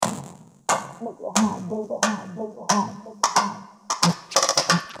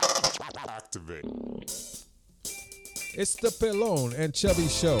Activate. It's the Pelon and Chubby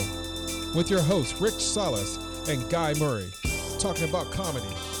Show with your hosts Rick Salas and Guy Murray, talking about comedy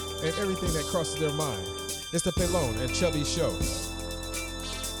and everything that crosses their mind. It's the Pelon and Chubby Show.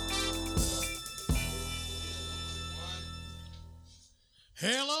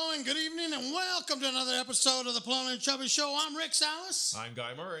 Hello and good evening and welcome to another episode of the Pelon and Chubby Show. I'm Rick Salas. I'm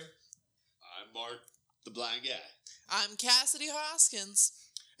Guy Murray. I'm Mark, the blind guy. I'm Cassidy Hoskins.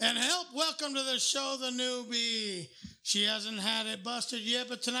 And welcome to the show, the newbie. She hasn't had it busted yet,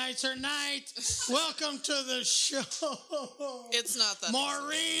 but tonight's her night. Welcome to the show. It's not that.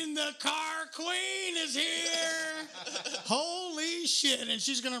 Maureen, the car queen, is here. Holy shit. And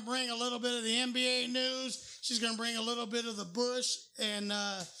she's going to bring a little bit of the NBA news. She's going to bring a little bit of the Bush. And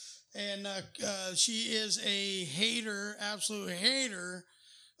she is a hater, absolute hater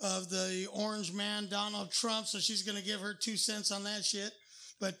of the orange man, Donald Trump. So she's going to give her 2 cents on that shit.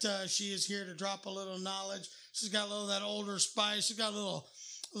 But she is here to drop a little knowledge. She's got a little of that older spice. She's got a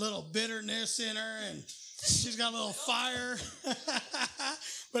little bitterness in her, and she's got a little fire.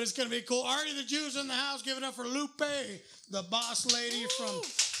 But it's going to be cool. Artie the Jew's in the house. Give it up for Lupe, the boss lady from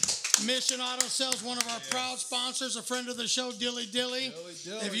Mission Auto Sales, one of our proud sponsors, a friend of the show, Dilly Dilly.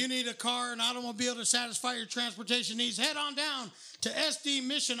 If you need a car, an automobile to satisfy your transportation needs, head on down to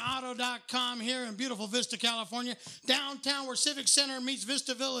sdmissionauto.com here in beautiful Vista, California, downtown where Civic Center meets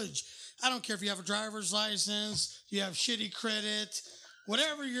Vista Village. I don't care if you have a driver's license, you have shitty credit,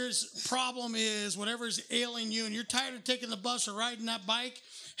 whatever your problem is, whatever is ailing you, and you're tired of taking the bus or riding that bike,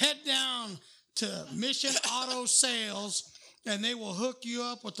 head down to Mission Auto Sales, and they will hook you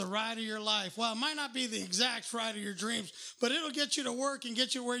up with the ride of your life. Well, it might not be the exact ride of your dreams, but it'll get you to work and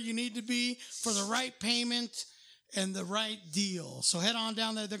get you where you need to be for the right payment and the right deal. So head on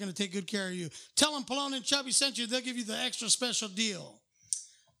down there. They're going to take good care of you. Tell them Pelon and Chubby sent you. They'll give you the extra special deal.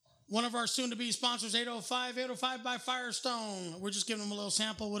 One of our soon-to-be sponsors, 805 by Firestone. We're just giving them a little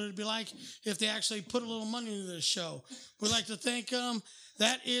sample of what it'd be like if they actually put a little money into this show. We'd like to thank them.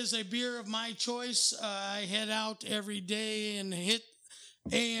 That is a beer of my choice. I head out every day and hit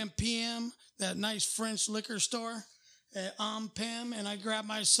AM, PM, that nice French liquor store at Ampem, and I grab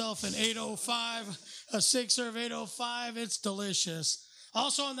myself an 805, a 6-serve 805. It's delicious.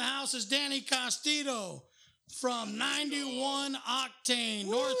 Also in the house is Danny Costido from 91 Octane,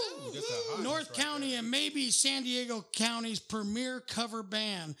 North County and maybe San Diego County's premier cover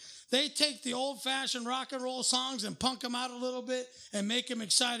band. They take the old-fashioned rock and roll songs and punk them out a little bit and make them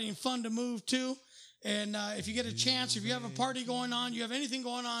exciting and fun to move to. And if you get a chance, if you have a party going on, you have anything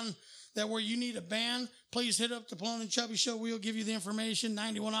going on that where you need a band, please hit up the Pelon and Chubby Show. We'll give you the information.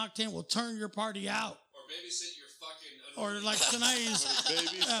 91 Octane will turn your party out. Or babysit your fucking... Or like tonight's...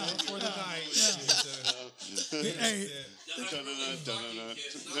 For the night. Hey,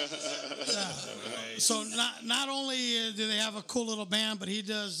 so not only do they have a cool little band, but he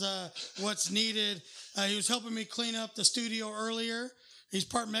does what's needed. He was helping me clean up the studio earlier. He's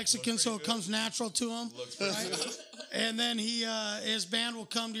part Mexican, so it comes natural to him. Right? And then his band will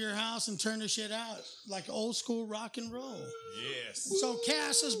come to your house and turn the shit out like old school rock and roll. Yes. So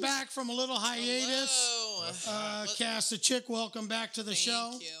Cass is back from a little hiatus. Hello. Cass the chick, welcome back to the show.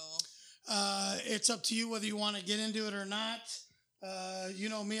 Thank you. It's up to you whether you want to get into it or not. You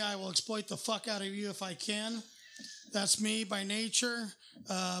know me, I will exploit the fuck out of you if I can. That's me by nature.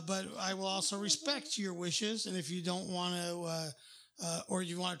 But I will also respect your wishes. And if you don't want to... or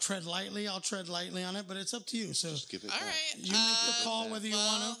you want to tread lightly, I'll tread lightly on it, but it's up to you. So Just give it All back. right. you make the call whether you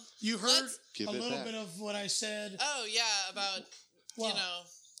want to. You heard Give a it little back. bit of what I said. Oh, yeah, about, Well-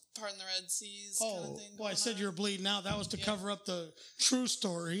 parting the Red Seas kind of thing. Well, I going said on. you were bleeding out. That was to cover up the true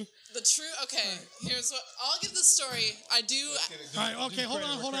story. The true, okay, here's what, I'll give the story. I do, All right, okay, hold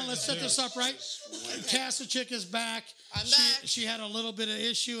on. Let's set this up right. Cass the chick is back. I'm back. She had a little bit of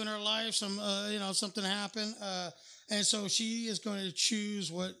issue in her life. Something happened. And so she is going to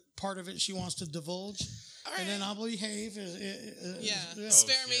choose what part of it she wants to divulge. All right. And then I'll behave.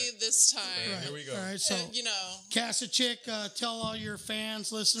 Spare me this time. Right. Here we go. All right, so Cass the chick, tell all your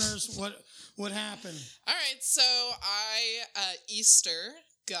fans, listeners, what happened. All right, so I, Easter,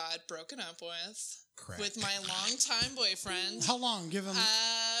 got broken up with my longtime boyfriend. How long? Give him.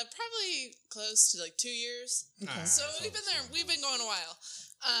 Probably close to like 2 years. Okay. So we've been going a while.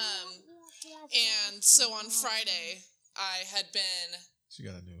 And so on Friday, I had been She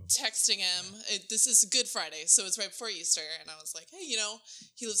got a new. texting him. This is Good Friday, so it's right before Easter. And I was like, hey,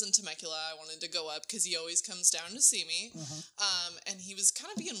 he lives in Temecula. I wanted to go up because he always comes down to see me. And he was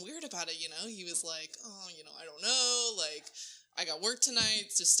kind of being weird about it, He was like, oh, I don't know. Like, I got work tonight,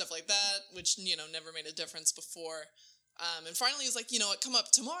 just stuff like that, which, never made a difference before. And finally, he's like, you know what, come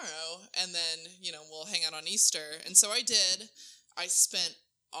up tomorrow, and then, we'll hang out on Easter. And so I did. I spent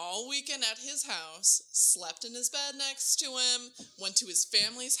all weekend at his house, slept in his bed next to him, went to his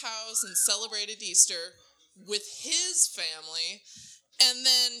family's house and celebrated Easter with his family. And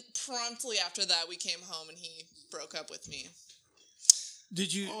then promptly after that, we came home and he broke up with me.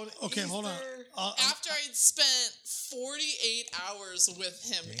 Did you? Okay, hold on. After I'd spent 48 hours with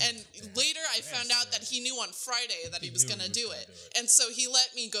him. And later I found out that he knew on Friday that he was going to do it. And so he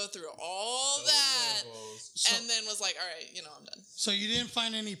let me go through all that and then was like, all right, I'm done. So you didn't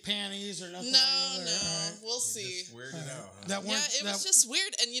find any panties or nothing? No. Right. We'll see. Just weirded out. Huh? That It was just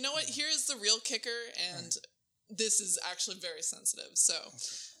weird. And you know what? Here is the real kicker. And this is actually very sensitive. So...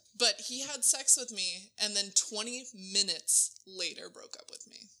 But he had sex with me, and then 20 minutes later broke up with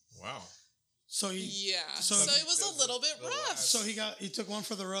me. Wow. So he... Yeah. So it was a little bit rough. So he took one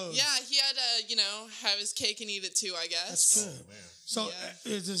for the road. Yeah, he had to, have his cake and eat it too, I guess. That's good. Man. So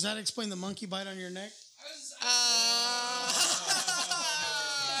does that explain the monkey bite on your neck? I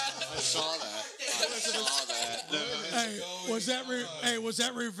saw that. Hey, was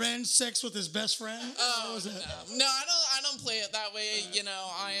that revenge sex with his best friend? Oh, no, I don't play it that way.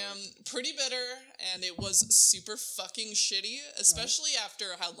 I am pretty bitter, and it was super fucking shitty, especially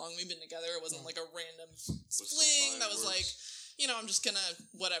after how long we've been together. It wasn't like a random fling that was like, I'm just gonna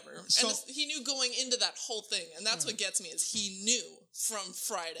whatever. So, and he knew going into that whole thing, and that's what gets me is he knew from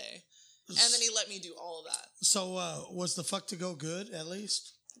Friday, and then he let me do all of that. So was the fuck to go good at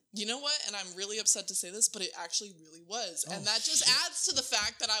least? You know what? And I'm really upset to say this, but it actually really was. And that just adds to the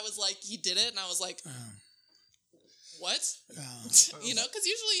fact that I was like, he did it. And I was like, what? Because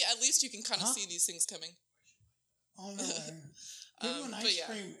usually at least you can kind of see these things coming. Oh, no. Give him an ice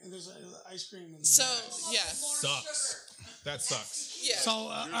cream. There's ice cream in the Sucks. That sucks. Yeah. So,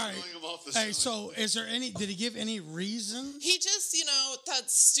 all right. Hey, so is there did he give any reason? He just, that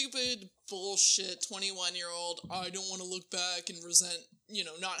stupid bullshit 21-year-old, I don't want to look back and resent,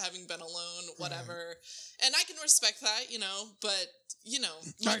 not having been alone, whatever. Right. And I can respect that, but,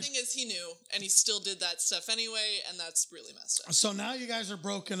 my thing is he knew, and he still did that stuff anyway, and that's really messed up. So now you guys are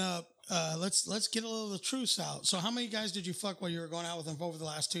broken up. Let's get a little of the truth out. So how many guys did you fuck while you were going out with him over the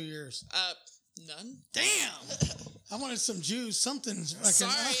last 2 years? None. Damn! I wanted some juice, something.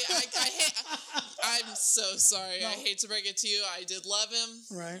 Sorry, I'm so sorry. No. I hate to break it to you. I did love him.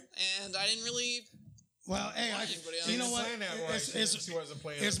 Right. And I didn't really... Well, hey, you know what?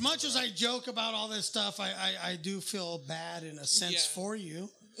 As much as I joke about all this stuff, I do feel bad in a sense for you.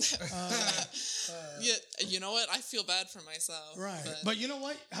 Yeah, you know what? I feel bad for myself. Right. But you know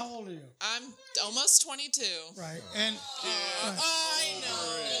what? How old are you? I'm almost 22. Right. And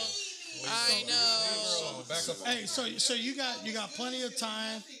I know. Hey, so you got plenty of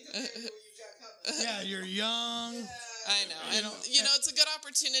time. Yeah, you're young. I know. And, it's a good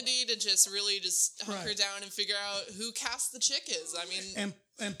opportunity to just really just hunker down and figure out who Cast the Chick is. I mean...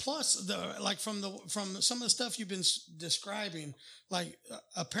 And plus, from some of the stuff you've been describing, like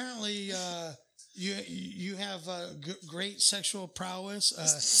apparently you have great sexual prowess.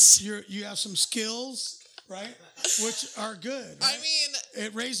 You have some skills, right? Which are good. Right? I mean,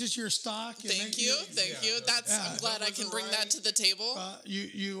 it raises your stock. Thank you. I'm glad I can bring that to the table.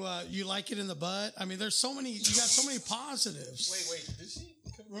 You like it in the butt. I mean, you got so many positives. Wait, did she?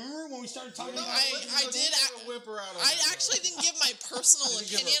 Remember when we started talking about I did. I actually didn't give my personal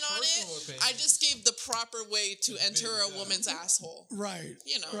opinion on it. I just gave the proper way to enter a woman's asshole. Right.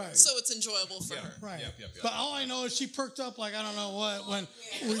 Right. So it's enjoyable for her. Right. Yep. But all I know is she perked up like I don't know what when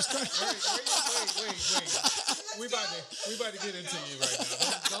we started. Wait. We about to get into you right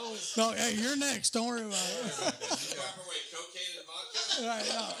now. Don't. No, hey, you're next. Don't worry about it. Proper way, cocaine and vodka. Right.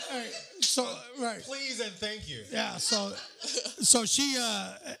 No. Right. So right. Please and thank you. Yeah. So she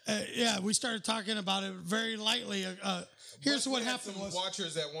we started talking about it very lightly. Here's what happened was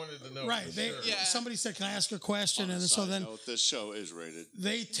watchers that wanted to know. Right. Somebody said, "Can I ask a question?" And so then this show is rated.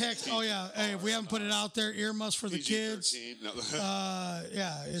 They text. Oh yeah. Hey, if we haven't put it out there, earmuffs for the kids. No.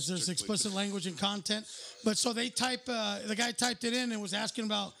 There's explicit language and content. But so they the guy typed it in and was asking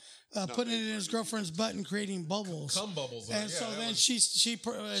about putting it in his girlfriend's butt and creating bubbles. Cum bubbles. And so then she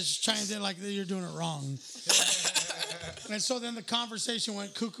chimed in like you're doing it wrong. And so then the conversation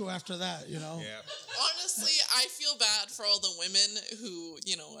went cuckoo after that, Yeah. Honestly, I feel bad for all the women who,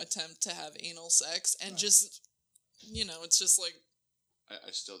 attempt to have anal sex and just, it's just like...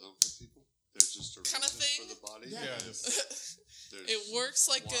 I still don't get people. There's just a kind of thing for the body. Yeah. It works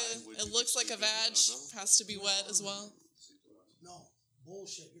like it looks like a vag. Has to be wet as well. No.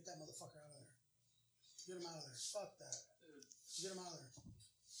 Bullshit. Get that motherfucker out of there. Get him out of there. Fuck that. Get him out of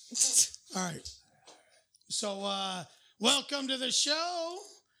there. All right. So, welcome to the show.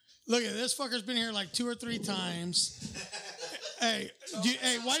 Look at this fucker's been here like 2 or 3 times. Hey,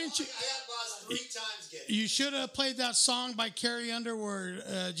 why didn't you? I got lost 3 times getting. You should have played that song by Carrie Underwood,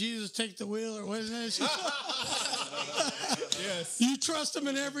 Jesus Take the Wheel, or what is it? Yes. You trust him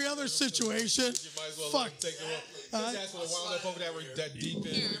in every other situation. You might as well Fuck. let him take the wheel. His ass would have wound up over there that deep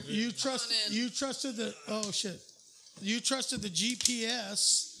in. You trusted the You trusted the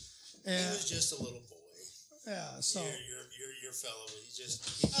GPS. He was just a little boy. Yeah, so Your fellow.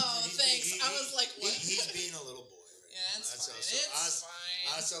 Thanks. I was like, what? He's being a little boy. Right Yeah, it's now. fine. It's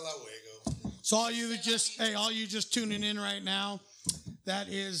fine. Hasta luego. So all you just tuning in right now, that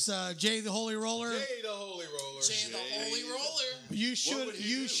is Jay the Holy Roller. Jay the Holy Roller. Jay the Holy Roller. You should would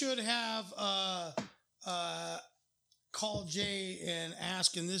he do? should have call Jay and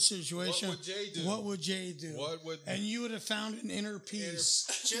ask in this situation. What would Jay do? What would Jay do? And you would have found an inner peace.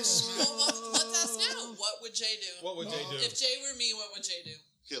 Well, let's ask now. What would Jay do? What would Jay do? If Jay were me, what would Jay do?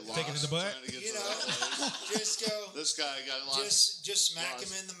 Get lost. Take it in the butt? Trying to get You to know, that place. just go. This guy got lost. Just smack Lost.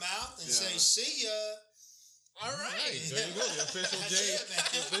 him in the mouth and Yeah. say, "See ya." All right. There you go. The official That's Jay. it, man.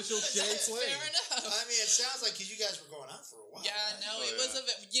 The official Jay play. Fair enough. I mean, it sounds like because you guys were going out for a while. Yeah, right? no, Oh, it was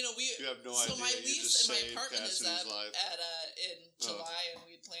we. You have no so idea. my You lease just in my saved apartment is Cassidy's up life. at in July, and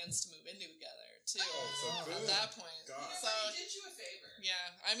we had plans to move in together too. so At good. that point, God. so He did you a favor. yeah,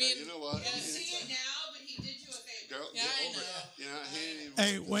 I Yeah, mean, you know what? You don't see it now, but he did you a favor. Girl, Yeah, get I over know. it. You know, he ain't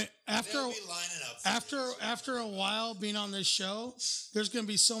even. Hey, after They'll be lining up. For you. after a while being on this show, there's gonna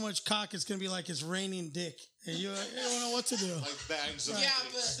be so much cock. It's gonna be like it's raining dick, and you don't know what to do. Like bags of Yeah,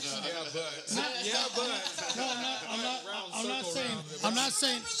 things. but- Yeah, but. No, I'm not saying. I'm not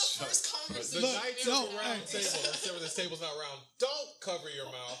saying. remember the first The conversation. Look, night no, of the round hey. table, except for this table's not round. Don't cover your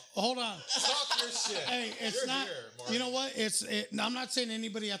mouth. Hold on. Talk your shit. Hey, it's You're not. Here, Marty. You know what? I'm not saying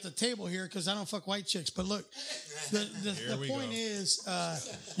anybody at the table here because I don't fuck white chicks. But look, the we point go. is,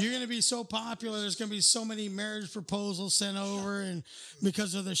 you're gonna be so popular. There's gonna be so many marriage proposals sent over, and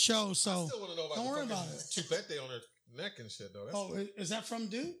because of the show. So I still want to know about don't the worry fucking about it. chupete on her neck and shit, though. That's Oh, is that from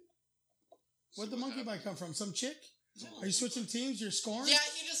dude? Where'd the monkey bite come from? Some chick? Are you switching teams? You're scoring? Yeah,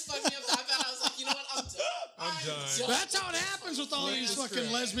 he just fucked me up that bad. I was like, you know what? I'm done. I'm done. That's how it happens with all these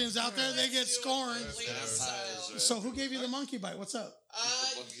fucking lesbians out there. They get scorned. Lady style. So who gave you the monkey bite? What's up?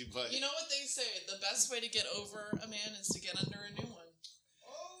 The monkey bite. You know what they say? The best way to get over a man is to get under a new one.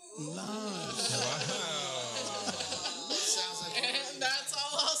 Sounds like And that's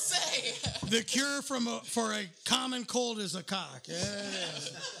all I'll say. The cure for a common cold is a cock. Yeah,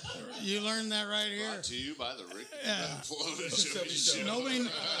 you learned that right here. Brought to you by the Rick Yeah. Chevy Show. Nobody,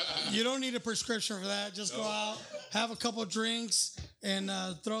 you don't need a prescription for that. Just go out, have a couple drinks, and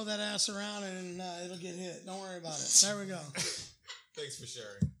throw that ass around, and it'll get hit. Don't worry about it. There we go. Thanks for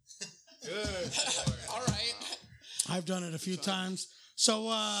sharing. Good. All right. I've done it a few times. So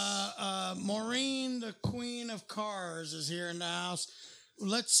Maureen, the queen of cars, is here in the house.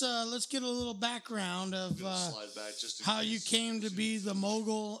 Let's get a little background of Slide back just in how case. you came to be the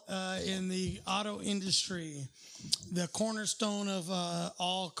mogul in the auto industry, the cornerstone of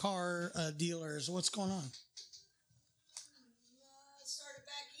all car dealers. What's going on? Started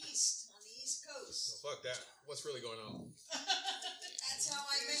back east on the East Coast. Fuck that. What's really going on? That's how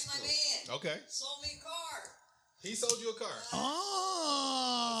I met my man. Okay. Sold me a car. He sold you a car.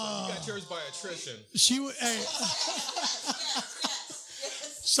 Oh, You got yours by attrition. she was. Hey, Yes.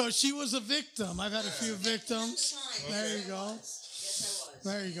 so she was a victim. I've had a few victims. There you go. Yes, I was.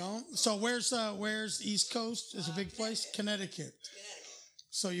 There you go. So where's East Coast? Is a big place. Connecticut. Connecticut.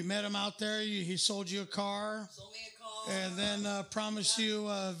 So you met him out there. He sold you a car, Sold me a car. and then promised you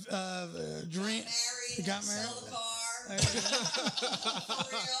a dream. Married. You got Sell married? the car. There you go.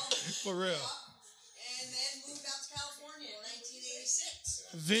 For real. For real. And then moved out to California in 1986.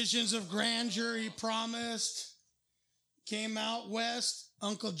 Visions of grandeur. He promised. Came out west.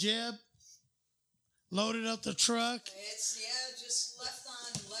 Uncle Jeb loaded up the truck. It's just left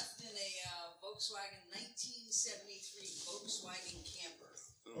in a Volkswagen 1973 Volkswagen camper.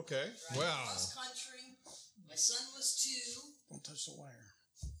 Okay. Right? Wow. Cross country. My son was 2. Don't touch the wire.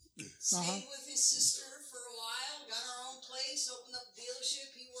 Stayed with his sister for a while. Got our own place. Opened up a dealership.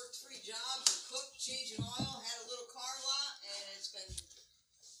 He worked 3 jobs. And cooked, changing oil. Had a little car lot, and it's been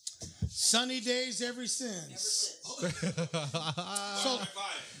Sunny days ever ever since. since. So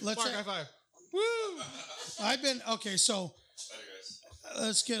let's Mark, say, high five. woo. I've been okay. So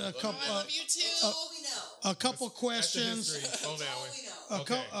let's get a couple. I love you too. All we know. A couple That's the questions. history. Oh, All now we know.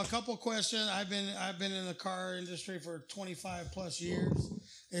 Okay. A couple questions. I've been in the car industry for 25 plus years.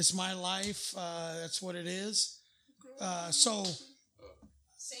 It's my life. That's what it is. So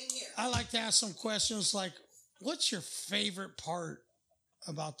Same here. I like to ask some questions like, what's your favorite part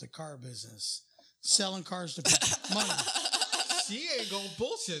about the car business? Selling cars to people. Money. She ain't gonna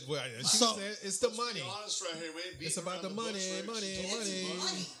bullshit with it. She So- said it's the money. Be honest right here. We ain't It's beating about the around money, bush, Rick. money, She told us money.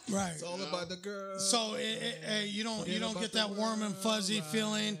 Money. Right. It's all about the girl. So you don't about get the that warm and fuzzy world,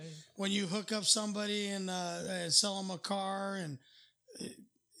 feeling right. when you hook up somebody and sell them a car and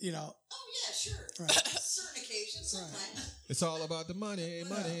you know. Oh yeah, sure. Right. Certain occasions, sometimes. It's all about the money,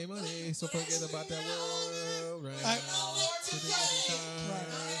 money, money. So forget about that world, right? I-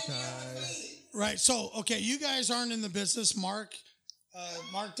 Right. So, okay, you guys aren't in the business. Mark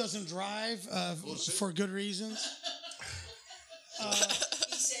doesn't drive for good reasons. He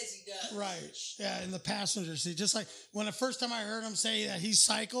says he does. Right. Yeah, in the passenger seat. Just like when the first time I heard him say that he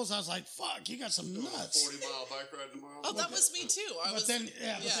cycles, I was like, "Fuck, you got some nuts." 40-mile bike ride tomorrow. Oh, that was me too. But then,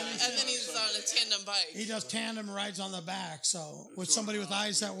 yeah, and then he's on a tandem bike. he does tandem rides on the back. So with somebody with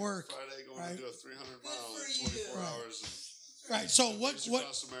eyes that work. Friday going right. to do a 300 mile Good in for you. 24 Right. hours. Right. So And what? race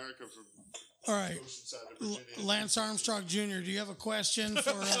across America from All right. Oceanside to Virginia. Lance Armstrong Jr., do you have a question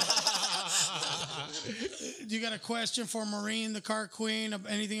for? Do you got a question for Maureen, the car queen?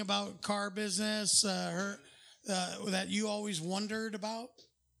 Anything about car business? That you always wondered about?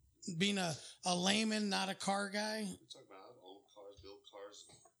 Being a layman, not a car guy. We talk about I've owned cars, built cars,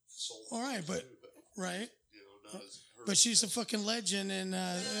 and sold All right, cars but too, right. you know, not as her. But she's a fucking legend, and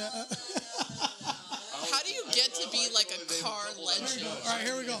How do you get to be like a car legend? all right,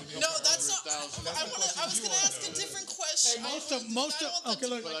 here we go. No, that's not. I was going to ask a different question. Most of okay,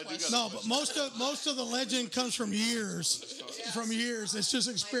 look, But I do got no, but most of the legend comes from years, from years. It's just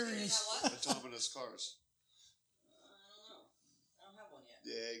experience. Autonomous cars. I don't have one yet.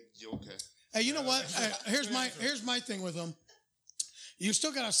 Yeah, you okay? Hey, you know what? Here's my thing with them. You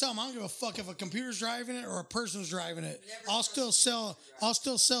still gotta sell them. I don't give a fuck if a computer's driving it or a person's driving it. I'll still sell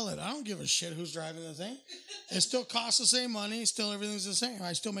it. I don't give a shit who's driving the thing. It still costs the same money. Still everything's the same.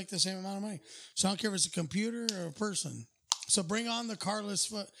 I still make the same amount of money. So I don't care if it's a computer or a person. So bring on the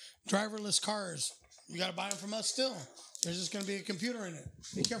driverless cars. You gotta buy them from us still. There's just gonna be a computer in it.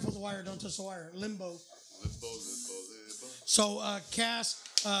 Be careful with the wire. Don't touch the wire. Limbo. Limbo. So, Cass,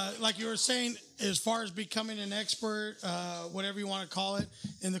 like you were saying, as far as becoming an expert, whatever you want to call it,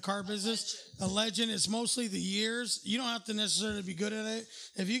 in the car business, a legend, it's mostly the years. You don't have to necessarily be good at it.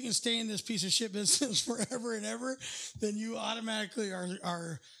 If you can stay in this piece of shit business forever and ever, then you automatically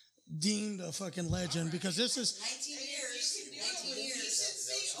are deemed a fucking legend because this is, 19 years. 19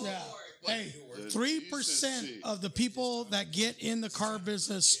 years. yeah. Hey, 3% of the people that get in the car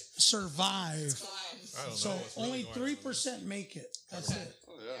business survive. I don't So know what's really only going on. 3% make it. That's it.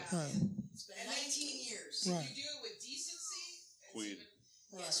 Oh yeah. Right. It's been 19 years. Right. You do it with decency. it's Queen. even-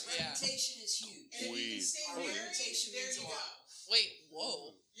 Yes, Yeah. reputation is huge. And if you Queen. can stay Our married, reputation there means you a go. lot. Wait,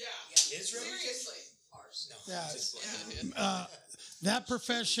 whoa. Yeah. His reputation? Seriously. Ours. No. Yeah. just- That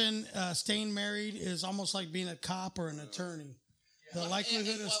profession, staying married, is almost like being a cop or an attorney. The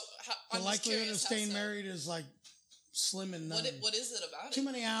likelihood of of staying married is like slim and none. What is it about Too it?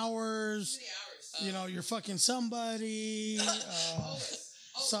 many hours. 3 hours. You know, you're fucking somebody.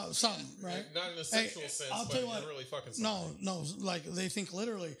 Something, right? Not in a Hey, sexual sense, I'll but tell you you're what, really fucking No, like they think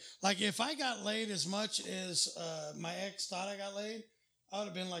literally. Like if I got laid as much as my ex thought I got laid, I would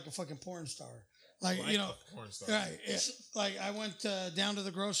have been like a fucking porn star. Like, you know, porn star. right? Yeah. Like I went down to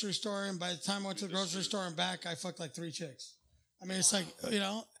the grocery store, and by the time I went to the grocery store and back, I fucked like 3 chicks. I mean, it's like, you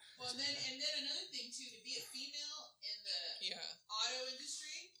know, Well, and then another thing too, to be a female in the auto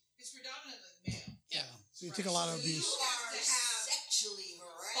industry is predominantly male. Yeah. so you take a lot of You abuse. are to have sexually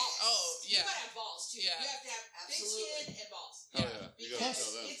harassed. Balls. Oh, You yeah. gotta have balls too. Yeah. You have to have thick Absolutely. skin and balls. Oh yeah. You gotta Plus-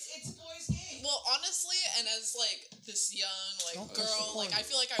 tell them. It's a boys' game. Well, honestly, and as like this young Don't touch the girl, corner. I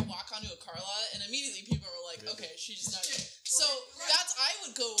feel like I walk onto a car lot, and immediately people are like, "Okay, she's not." So that's I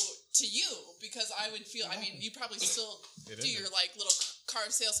would go to you because I would feel. I mean, you probably still It do is. your like little car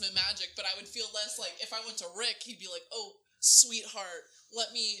salesman magic, but I would feel less like if I went to Rick, he'd be like, "Oh, sweetheart,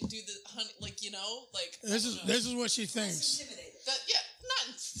 let me do the honey," like like. This is what she Less thinks. intimidated. that. Yeah,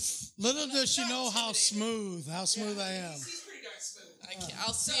 not. Little does she Not know how intimidating. smooth I am. He's pretty darn smooth. I can't.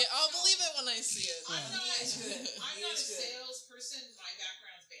 I'll see it. I'll believe it when I see it. I'm not, He is good. I'm He not a is good. salesperson. My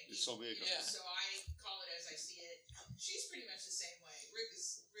background's banking. You told me a couple. Yeah. So I call it as I see it. She's pretty much the same way. Rick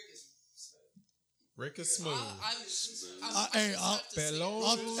is smooth. Rick is smooth. Hey, I'll- have to see it.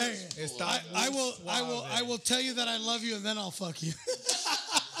 I'll, hey, Está I muy will tell you that I love you, and then I'll fuck you.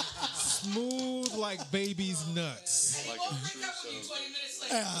 smooth like baby's nuts. And he Like won't a break true up with you salesman. 20 minutes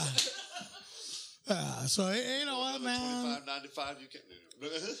later. So you know what, man? 25.95. You can't.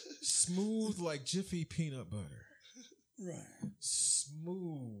 Smooth like Jiffy peanut butter. Right.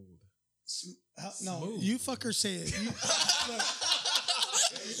 Smooth. No, Smooth. you fucker say it.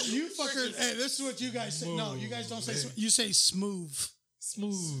 You fucker. Hey, this is what you guys say. No, you guys don't say. You say smooth.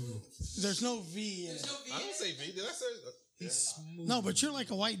 Smooth. There's no V in it. I don't say V. Did I say? He's smooth. No, but you're like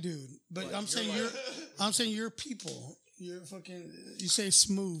a white dude. But I'm saying I'm saying you're people. You're fucking. You say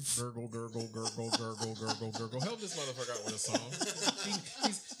smooth. Gurgle, gurgle, gurgle, gurgle, gurgle, gurgle. Help this motherfucker out with a song.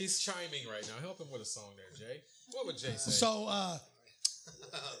 He's chiming right now. Help him with a song there, Jay. What would Jay say? So,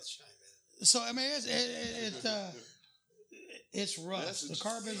 Chime in. I mean, it's rough. The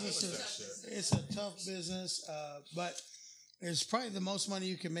car business it's a tough business, but it's probably the most money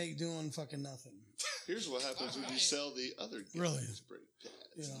you can make doing fucking nothing. Here's what happens when you sell the other games. Really? Brake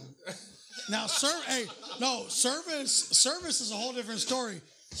pads. You know. Now, service is a whole different story.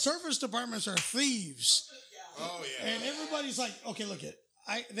 Service departments are thieves. Oh yeah. And everybody's like, okay, look it.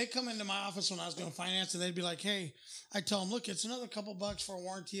 They come into my office when I was doing finance, and they'd be like, hey, I tell them, look, it's another couple bucks for a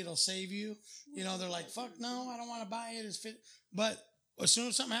warranty. It'll save you. You know, they're like, fuck no, I don't want to buy it. It's fit. But as soon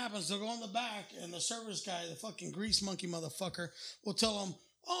as something happens, they'll go in the back, and the service guy, the fucking grease monkey motherfucker, will tell them,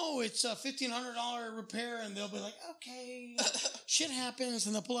 oh, it's a $1,500 repair, and they'll be like, okay, shit happens,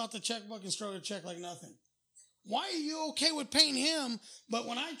 and they'll pull out the checkbook and stroke a check like nothing. Why are you okay with paying him, but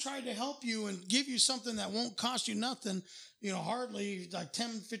when I tried to help you and give you something that won't cost you nothing, you know, hardly like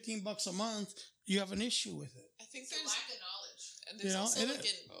 $10, $15 a month, you have an issue with it. I think It's a there's lack of knowledge. and there's also like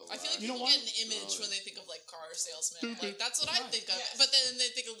I feel like You know people what? get an image when they think of like car salesman. Like that's what I Right. think of. Yes. But then they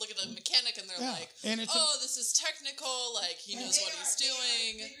think of look at a mechanic and they're Yeah. like, And it's oh, this is technical. Like he knows what he's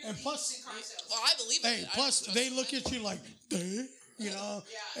doing. And plus- Well, I believe Hey, it. I plus don't they trust look them. at you like, duh, you know,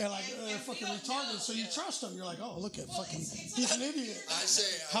 Yeah. and like And they're we fucking don't retarded. know. So you trust them. You're like, oh, look at Well, fucking, it's he's like- an idiot. I say,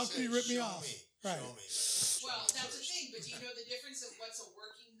 How can you rip me show off? Me. Right. Show me. Well, that's the thing, but do you know the difference of what's a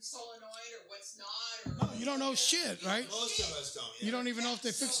working solenoid or what's not? Or No, you don't know shit, right? Most of us don't. Yeah. You don't even know if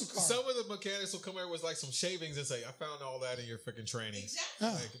they fix the car. Some of the mechanics will come here with like some shavings and say, I found all that in your freaking training. Exactly.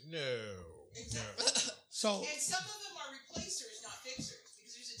 Yeah. Like, no. Exactly. So And some of them are replacers, not fixers,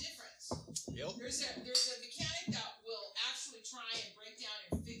 because there's a difference. Yep. There's a mechanic that will actually try and break down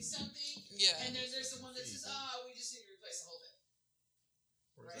and fix something, Yeah. and then there's the one that says, "Oh, we just need to replace the whole thing."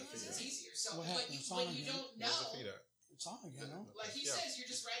 Where's Right? that Because feed it's easier. So, What but happened? you, It's when on you again. don't Where's the know, feed at? it's on again, no? like he Yeah. says, you're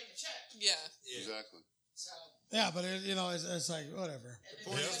just writing a check. Yeah. Yeah. Exactly. So, Yeah, but it's like whatever. and then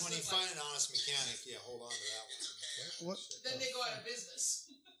Point the is, rest when you is find like, an honest mechanic, yeah, hold on to that one. What? then they go out of business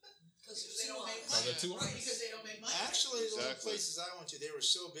Because because they don't make Oh, they're money. too Right? honest. Because they don't make money. Actually, the little Exactly. places I went to, they were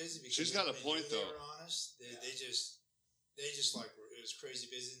so busy because She's got a they knew point, they though. were honest. They just like it was crazy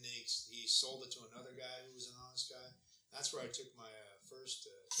busy. And he sold it to another guy who was an honest guy. That's where I took my first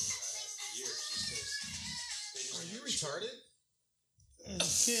thing that I had for years. Just 'cause they just Are you never retarded? The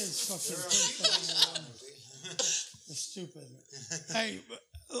kids fucking They're They're stupid. Hey,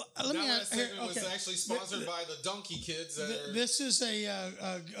 let me That ask. segment was Okay. actually sponsored by the Donkey Kids. That are This is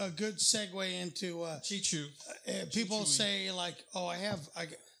a good segue into Chichu. people Choo-choo-y. say like, oh,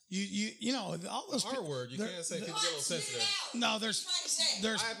 you know all those R word. You they're- can't say they're- because you get a little sensitive. No, there's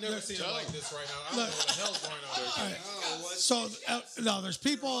I've never seen it like this right now. I don't know what the hell's going on. Oh, what's so no, there's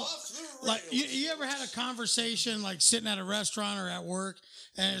people off the like radio you ever had a conversation like sitting at a restaurant or at work,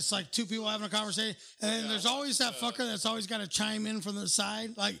 and it's like two people having a conversation, and then there's always that fucker that's always got to chime in from the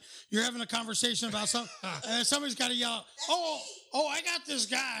side, like you're having a conversation about something, and then somebody's got to yell out, oh, I got this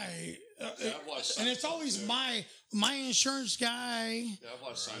guy, I've watched and it's always Seinfeld, my insurance guy, Yeah, I've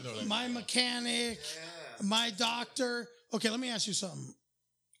watched Seinfeld. my mechanic, my doctor. Okay, let me ask you something.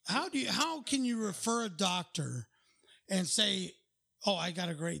 How can you refer a doctor and say, oh, I got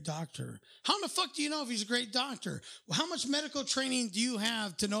a great doctor? How in the fuck do you know if he's a great doctor? How much medical training do you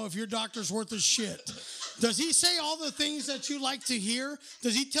have to know if your doctor's worth of shit? Does he say all the things that you like to hear?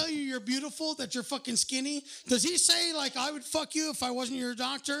 Does he tell you you're beautiful, that you're fucking skinny? Does he say, like, I would fuck you if I wasn't your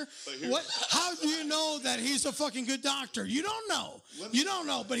doctor? How do you know that he's a fucking good doctor? You don't know. You don't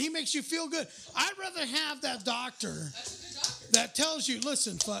know, but he makes you feel good. I'd rather have that doctor that tells you,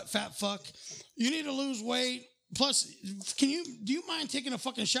 listen, fat fuck, you need to lose weight. Plus, do you mind taking a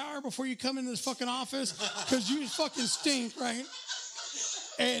fucking shower before you come into this fucking office? Because you fucking stink, right?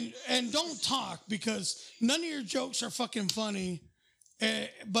 And don't talk because none of your jokes are fucking funny.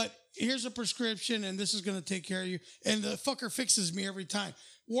 But here's a prescription and this is going to take care of you. And the fucker fixes me every time.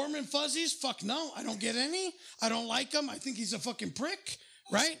 Warm and fuzzies? Fuck no. I don't get any. I don't like him. I think he's a fucking prick,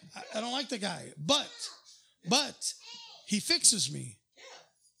 right? I don't like the guy. But he fixes me,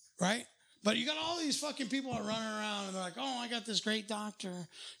 right? But you got all these fucking people that run around and they're like, oh, I got this great doctor.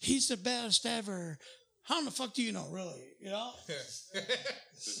 He's the best ever. How in the fuck do you know, really? You know?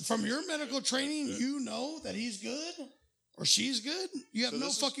 From your medical training, you know that he's good? or she's good. You have So no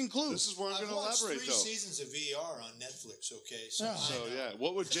this is- fucking clue. This is where I'm I've going to watched elaborate, 3 though. seasons of VR on Netflix. Okay, so Yeah. I So know. yeah,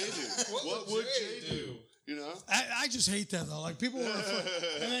 what would Jay do? what would Jay do? You know? I just hate that though. Like people refer,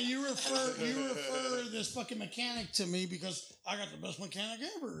 and then you refer this fucking mechanic to me because I got the best mechanic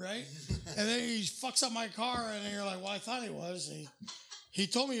ever, right? And then he fucks up my car, and then you're like, "Well, I thought he was." He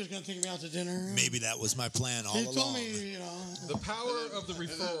told me he was going to take me out to dinner. Maybe that was my plan all He along. told me, you know, The power of the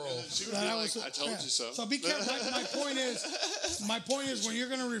referral. She would that be I like, was. I told yeah. you so. So be careful. My point is, when you're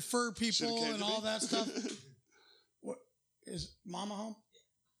going to refer people Should've came and to all me. that stuff. What is Mama home?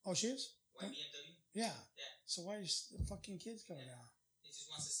 Oh, she is. White BMW? Yeah. Yeah. So why is the fucking kids coming down? He just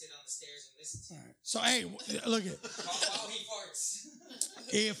wants to sit on the stairs and listen to All right. So hey, look at while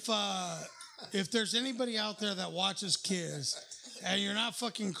he farts. if there's anybody out there that watches kids and you're not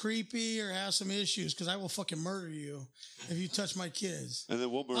fucking creepy or have some issues, because I will fucking murder you if you touch my kids. And then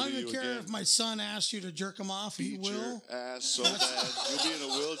we'll murder I don't you even care again. if my son asks you to jerk him off. He Beat will. your ass so bad. You'll be in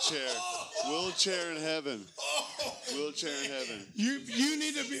a wheelchair. Wheelchair in heaven. Wheelchair in heaven. You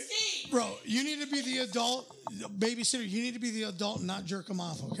need to be, bro. You need to be the adult babysitter. You need to be the adult and not jerk him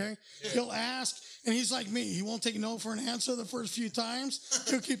off. Okay? He'll ask, and he's like me. He won't take no for an answer the first few times.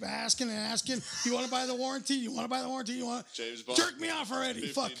 He'll keep asking and asking. You want to buy the warranty? You want to buy the warranty? You want James Bond. jerk me off already?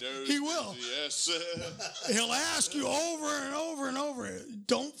 50 Fuck. nerves. He will. Yes. He'll ask you over and over and over.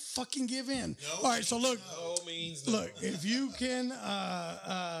 Don't fucking give in. All right. So look. No means no. Look, if you can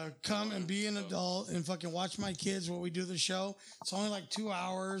come and be an adult and fucking watch my kids while we do the show, it's only like 2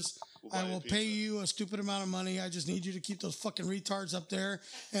 hours. We'll buy I you will pizza. pay you a stupid amount of money. I just need you to keep those fucking retards up there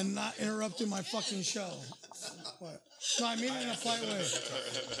and not interrupting my fucking show. What? No, I mean it in a polite way. I'm not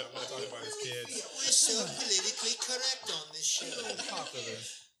talking about his kids. We're so politically correct on this show. Popular.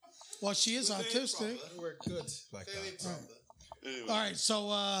 Well, she is autistic. We're good like Very that. proper. Anyway. All right, so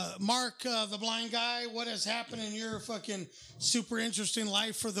Mark, the blind guy, what has happened in your fucking super interesting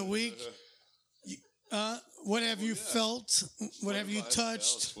life for the week? What have you felt? What have you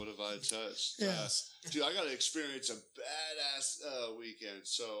touched? What have I touched? Yes. Dude, I got to experience a badass weekend.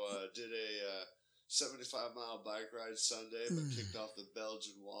 So did a 75-mile bike ride Sunday, but kicked off the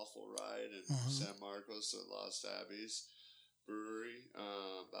Belgian waffle ride in San Marcos at Lost Abbeys Brewery.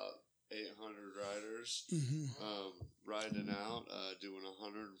 About 800 riders riding out, doing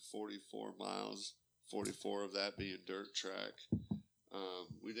 144 miles, 44 of that being dirt track.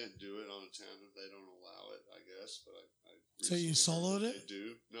 We didn't do it on a tandem. They don't allow it, I guess. But I So you recently heard soloed that it? They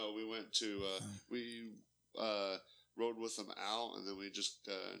do. No, we went to we rode with them out, and then we just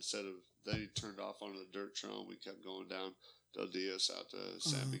instead of they turned off onto the dirt trail, we kept going down Del Dios out to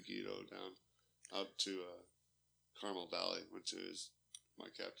San Miguel, down up to Carmel Valley. Went to my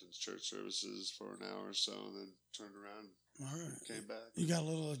captain's church services for an hour or so, and then turned around, All right. came back. You got a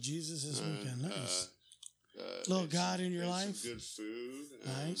little of Jesus this And, weekend. Nice. Little God in your ate life? Some good food.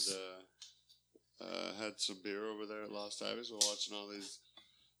 Nice. And had some beer over there at Lost Abbeys. We're watching all these.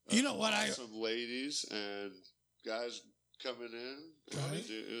 You know what Some ladies and guys coming in. Right.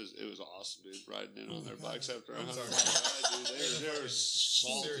 Dude, it was awesome, dude. Riding in on their God. bikes after a I'm 100 sorry. ride, dude. They were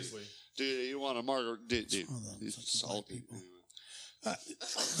salty. Seriously. Dude, you want a margarita? Dude, Oh, them he's fucking salty. black people.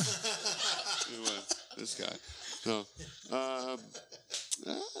 Anyway, this guy. No.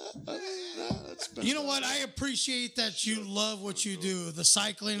 That's been You know what? I appreciate that you love what you do, the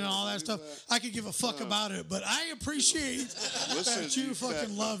cycling and all that stuff. I could give a fuck about it, but I appreciate Listen, that you you fucking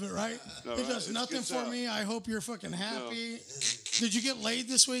fat- love it, right? No, It right, does it nothing gets for out. me. I hope you're fucking happy. Did you get laid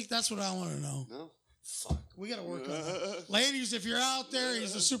this week? That's what I want to know. No. We got to work on that. Ladies, if you're out there,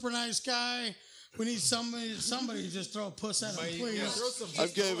 he's a super nice guy. We need somebody to just throw a puss at him, please.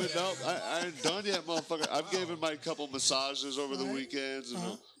 I've given I ain't done yet, motherfucker. I've given my couple massages over the weekends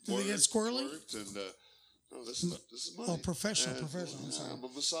and Did they get squirrely? worked, and no, this is money. Oh, professional. And, I'm sorry. I'm a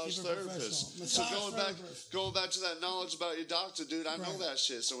massage Keep it therapist. professional. So Massage going back to that knowledge about your doctor, dude, I know Right. that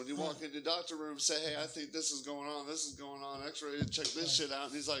shit. So when you walk in the doctor room, say, hey, I think this is going on, X-ray, check this shit out,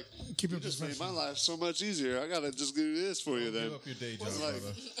 and he's like, Keep you it just made my professional. life so much easier. I gotta just do this for you then. Give up your day job, It's like,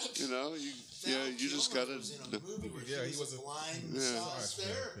 brother. you know, you just gotta. Was in a movie where Yeah, he he was was a a- blind Yeah. massage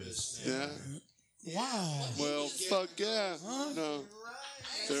therapist, man. Yeah. Wow. Well, fuck yeah. No,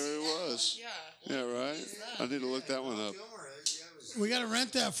 there it was. Yeah. Yeah, right. I need to look that one up. We got to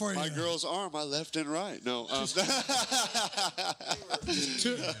rent that for you. My girl's arm, I left and right. No,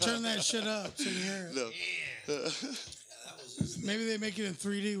 Turn that shit up so you hear it. no. Maybe they make it in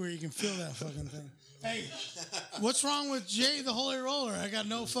 3D where you can feel that fucking thing. Hey, what's wrong with Jay the Holy Roller? I got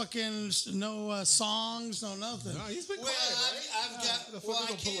no fucking songs, no nothing. No, he's been Well, quiet, right? I've got. The fuck Well, he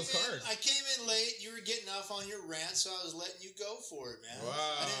gonna pull his card? I came in late. You were getting off on your rant, so I was letting you go for it, man. Wow.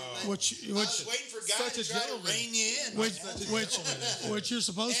 I Which was waiting for guys Such to a try to gentleman. rein you in. which you're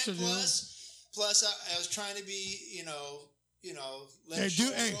supposed to And do. plus, I was trying to be, let Hey,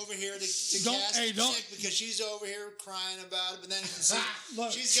 her hey, over here to don't- cast hey, the don't- chick because she's over here crying about it. But then you can see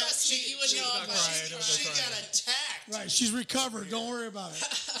Look, she's got Trust me, you would know not about crying, it. she's she not got attacked. right, she's recovered. Don't worry about it.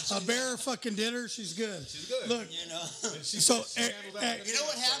 A bear fucking did her. She's good. She's good. Look, And she So, handled that eh, with a You know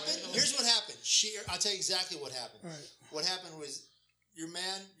what hand, so happened? I know. Here's what happened. I'll tell you exactly what happened. Right. What happened was your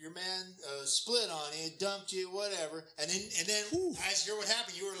man split on you, dumped you, whatever, and then I hear what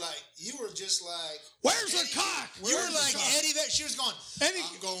happened. You were just like, where's the Eddie- cock? You were Where's the like cock? Eddie. That she was going. Eddie-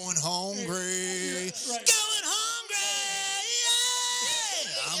 I'm going hungry. Right. Going hungry.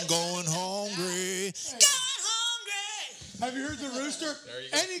 Yeah. I'm going hungry. Going hungry. Have you heard the rooster? There you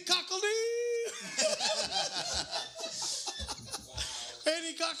go. Any cockledee?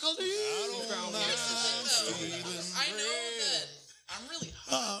 Any cockledee? I know that I'm really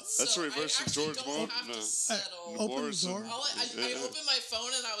hot. That's so reversing I actually George don't Morton, have to no. settle. Open the Morrison. door. I opened my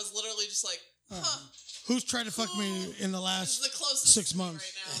phone and I was literally just like, Who's tried to fuck me in the this is the last closest 6 to me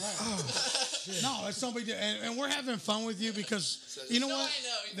months? right now. No, it's no big deal. And we're having fun with you because, you know No, what? I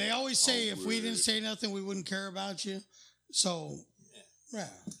know. They always say if we didn't say nothing, we wouldn't care about you. So, yeah.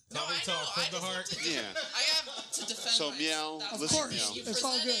 No, Tommy I know. talk from I the just heart. have to, Yeah. I have to defend So, myself. meow, That's Of listen, course. meow. You It's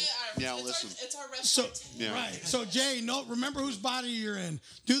all present good. it, Meow, it's listen. Our, it's our So, reputation. Yeah. right. So, Jay, remember whose body you're in.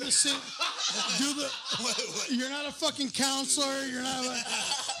 Do the sing. You're not a fucking counselor. You're not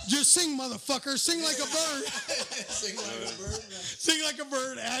just sing, motherfucker. Sing like a bird. Sing like a bird. Man. Sing like a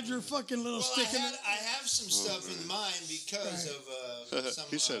bird. Add your fucking little Well, stick in it. I have some stuff in mind because of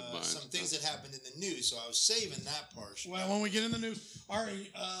He said mine. some things that happened in the news, so I was saving that portion. Well, when we get in the news. All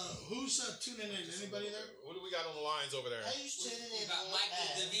right. Who's tuning in? Anybody there? What do we got on the lines over there? Who's tuning We in? got Michael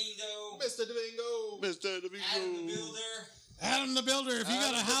Devingo, Mr. Domingo. Mr. Adam the Domingo. Builder, Adam the Builder. If you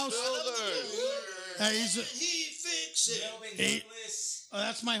got a house, hey, he's He fix it. Melvin Hey. Douglas,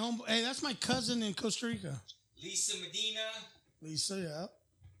 that's my home. Hey, that's my cousin in Costa Rica. Lisa Medina, Lisa, yeah.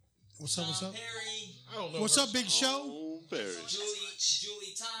 What's up? What's Tom up? Perry, I don't know. What's her. up, Big Show? Oh, Paris.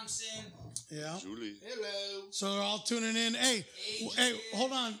 Julie Thompson, Yeah. Julie. Hello. So they're all tuning in. Hey,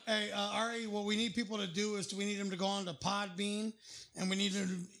 hold on. Hey, Ari, what we need people to do is we need them to go on to Podbean, and we need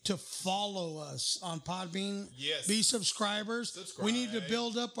them to follow us on Podbean. Yes. Be subscribers. Subscribe. We need to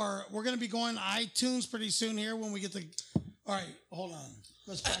build up we're going to be going to iTunes pretty soon here when we get the. All right, hold on.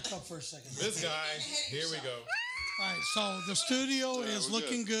 Let's back up for a second. This guy. Here we go. All right, so the studio is we're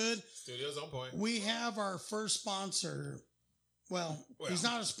looking good. Studio's on point. We have our first sponsor. Well, he's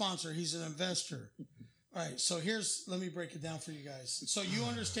not a sponsor, he's an investor. All right, so let me break it down for you guys. So you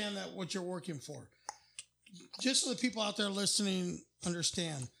understand that what you're working for. Just so the people out there listening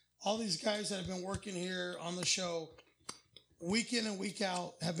understand, all these guys that have been working here on the show, week in and week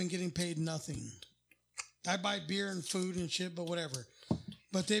out, have been getting paid nothing. I buy beer and food and shit, but whatever.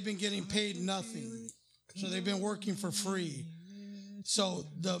 But they've been getting paid nothing. So they've been working for free. So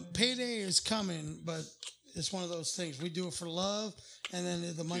the payday is coming, but it's one of those things. We do it for love, and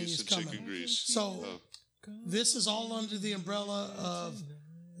then the money Piece is of coming. chicken grease. So Oh. this is all under the umbrella of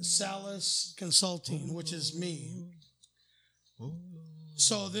Salas Consulting, which is me.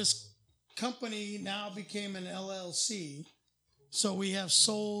 So this company now became an LLC. So we have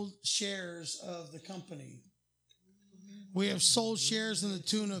sold shares of the company. We have sold shares in the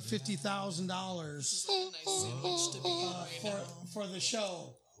tune of $50,000 Nice sandwich to be right now. for the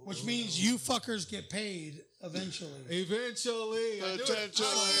show, which means you fuckers get paid eventually. Eventually. I do it. Attention.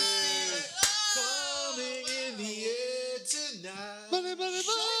 Coming in the air tonight. Money, money, money.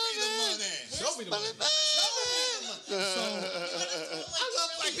 Show me the money. So I love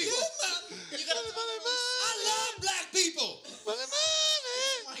black people. You gotta I love black people.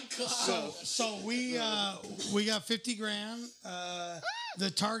 so we got 50 grand. The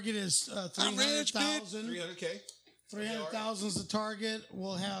target is 300,000. 300K. 300,000 is the target.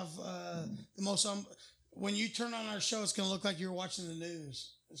 We'll have the most. When you turn on our show, it's going to look like you're watching the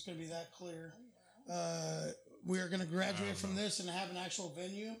news. It's going to be that clear. We are going to graduate from this and have an actual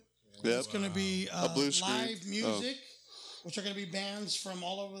venue. Yep. It's going to be blue screen. live music, which are going to be bands from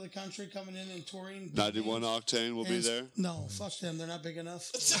all over the country coming in and touring. 91 Octane will be And- there. No, fuck them. They're not big enough.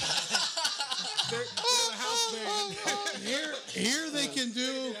 They're a house band. Here they can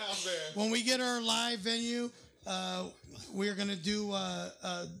do. House band. When we get our live venue, we're going to do.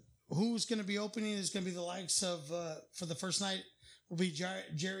 Who's going to be opening is going to be the likes of for the first night will be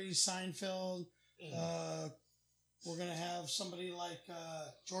Jerry Seinfeld, We're going to have somebody like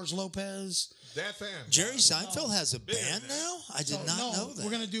George Lopez. That fan. Jerry Seinfeld has a band now? I did not know that. We're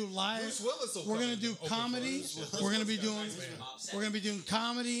going to do live. Bruce Willis will We're come going to in do and open comedy. for us. We're going to be doing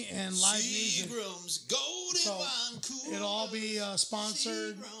comedy and live music. Seagram's Golden So Wine Cooler. it'll all be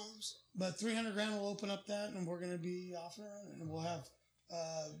sponsored. Seagram's. But 300 grand will open up that, and we're going to be offering, and we'll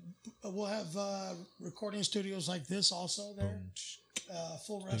have recording studios like this also there,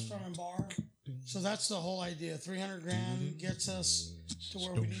 full restaurant and bar. So that's the whole idea. 300 grand gets us to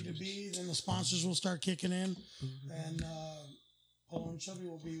where we need to be. Then the sponsors will start kicking in, and Polo and Chubby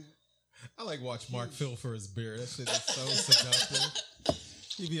will be. I like watch Mark feel for his beer. That shit is so seductive.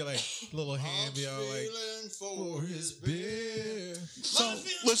 He'd be like, little hand be all like, for his beer. So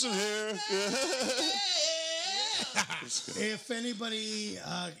Listen here. if anybody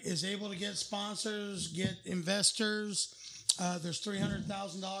is able to get sponsors, get investors, there's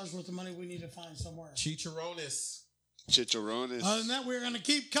 $300,000 worth of money we need to find somewhere. Chicharrones. Chicharrones. Other than that, we're going to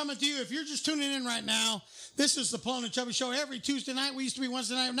keep coming to you. If you're just tuning in right now, this is the Polo and Chubby Show every Tuesday night. We used to be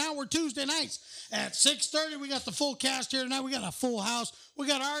Wednesday night. Now we're Tuesday nights at 6:30. We got the full cast here tonight. We got a full house. We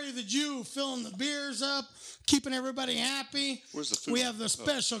got Artie the Jew filling the beers up, keeping everybody happy. Where's the food? We have the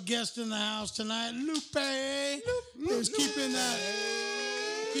special guest in the house tonight. Lupe is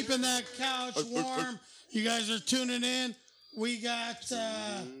keeping that couch warm. You guys are tuning in. We got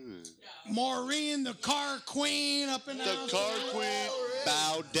Maureen, the car queen, up in the house. The car queen.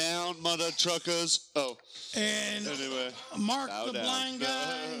 Bow down, mother truckers. Oh. And Anyway. Mark, bow the down. blind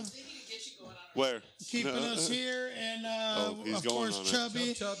guy, Where? keeping us here. And, he's of going course, on it.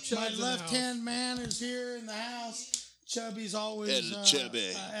 Chubby. Chubb's My in the left-hand man is here in the house. Chubby's always El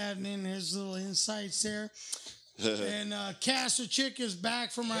Chubby. adding in his little insights there. And Cass, the chick, is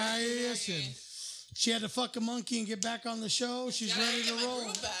back from her hiatus. And she had to fuck a monkey and get back on the show. She's ready to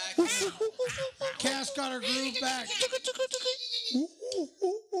roll. Cass got her groove back.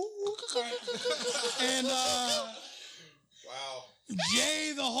 And Wow.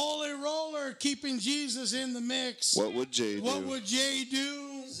 Jay, the holy roller, keeping Jesus in the mix. What would Jay do? What would Jay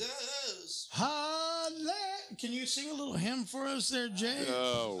do? Jesus. Can you sing a little hymn for us there, Jay?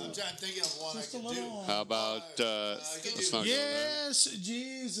 Oh. I'm trying to think of one Just I a could little. How about, let's not go there. Yes,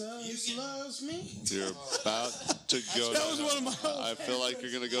 Jesus loves me. You're about to go That to was hell. one of my old I feel like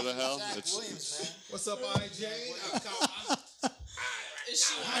you're going to go to hell. Zach It's, Williams, man. What's up, IJ? Is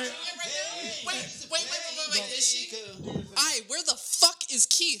she watching it right now? Wait. Is she? Where the fuck is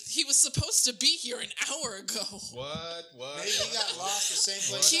Keith? He was supposed to be here an hour ago. What? Maybe he got lost the same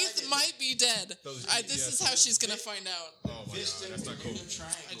place I Keith did. might be dead. Those This is how she's gonna find out. Oh my Vista God, that's not cool.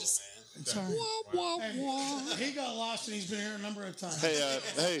 Triangle, I just- man. Sorry. Hey, he got lost and he's been here a number of times.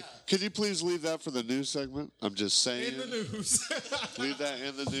 hey, can you please leave that for the news segment? I'm just saying. In the news. Leave that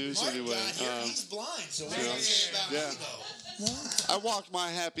in the news Mark anyway. got here, he's blind, so what do you say about yeah. me, though? I walked my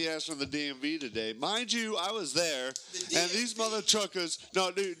happy ass from the DMV today. Mind you, I was there, and these mother truckers. No,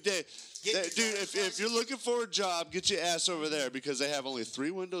 dude, if you're looking for a job, get your ass over there because they have only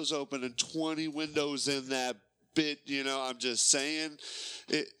 3 windows open and 20 windows in that bit. You know, I'm just saying.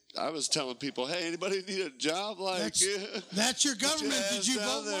 I was telling people, hey, anybody need a job? Like, That's your government. Did you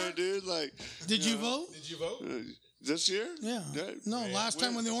vote, there, Mark? dude? Like, Did you vote? Did you vote? This year? Yeah. No, last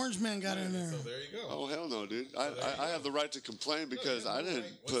time when the orange man got in there. So there you go. Oh, hell no, dude. I have the right to complain because I didn't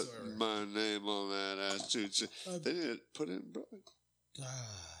put my name on that ass, dude. They didn't put it in, bro.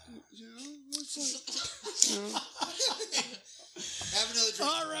 You know, it's like, Have another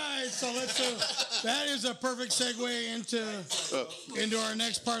drink. All right, so let's. That is a perfect segue into our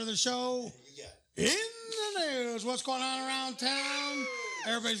next part of the show. In the news, what's going on around town?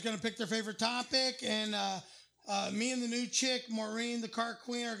 Everybody's going to pick their favorite topic, and me and the new chick, Maureen, the car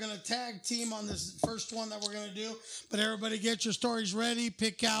queen, are going to tag team on this first one that we're going to do. But everybody, get your stories ready.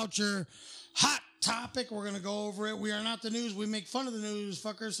 Pick out your hot topic. We're going to go over it. We are not the news. We make fun of the news,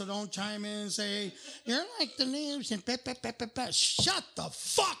 fuckers, so don't chime in and say, hey, you're like the news. And shut the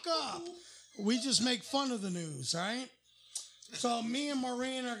fuck up. We just make fun of the news, all right? So me and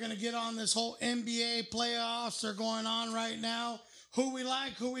Maureen are going to get on this whole NBA playoffs. They're going on right now. Who we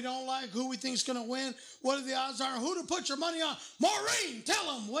like, who we don't like, who we think's going to win, what are the odds are, who to put your money on. Maureen, tell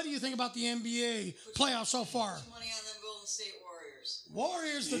them, what do you think about the NBA playoffs so far? Money on them Golden State Warriors.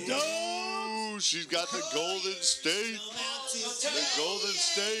 Warriors, the Dubs. ooh, she's got the Golden State. The Golden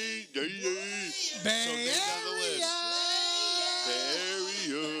State. Yeah, yeah. Bay So get down the list. Area.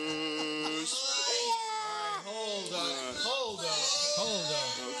 Barriers. Hold up.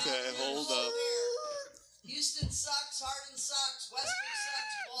 Okay, hold up. Houston sucks, Harden sucks, Westbrook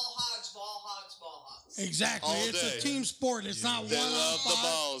sucks, ball hogs, ball hogs, ball hogs. Exactly. All It's day. a team sport. It's not They one on love the five.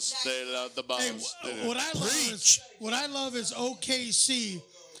 balls. They love the balls. Hey, They do. what I love is OKC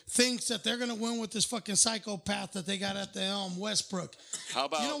thinks that they're going to win with this fucking psychopath that they got at the helm, Westbrook. How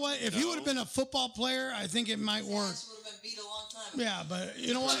about You know what? If he would have been a football player, I think it might work. Would have been beat a long time. Yeah, but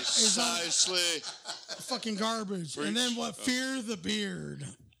you know what? He's not Precisely. fucking garbage. And then what? Fear the beard.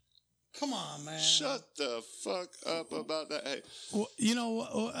 Come on, man. Shut the fuck up about that. Hey, Well, you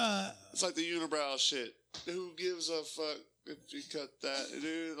know, it's like the unibrow shit. Who gives a fuck if you cut that?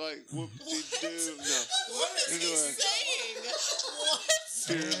 Dude, like, whoop-de-doo. No. What is he Anyway. saying? What?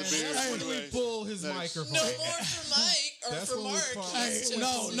 Fear the beard. Hey, Anyway. we pull his Next. microphone. No more for Mike or That's for what we Mark. call- hey, He's too-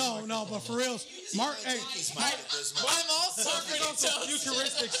 no, but for real, Mark, hey, I'm also pretty toasted.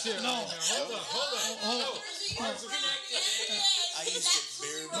 Futuristic shit. no, Right now. Hold on. I used to get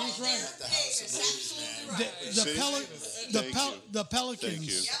beard He's right. at the House of Blues, man. The Pelicans. Thank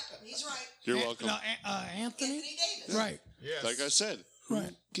you. Yep, he's right. You're welcome. No, Anthony? Anthony Davis. Right, Yes. Like I said,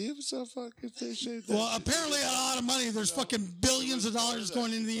 right. gives a fuck if they say that. Well, apparently a lot of money. There's fucking billions of dollars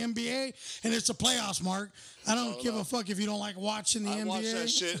going into the NBA, and it's a playoffs, Mark. I don't give a fuck if you don't like watching the I NBA. watch that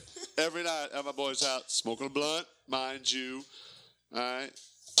shit every night at my boys' house, smoking a blunt, mind you. All right,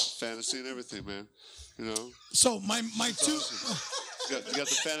 fantasy and everything, man. You know, So my two. you got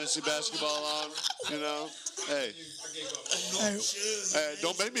the fantasy basketball on. You know, hey, Hey,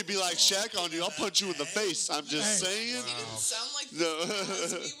 don't make me be like Shaq on you. I'll punch you in the face. I'm just Hey. saying. He didn't sound like No.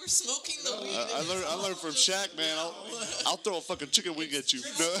 as we were smoking the weed. I learned from Shaq, man. I'll throw a fucking chicken wing at you.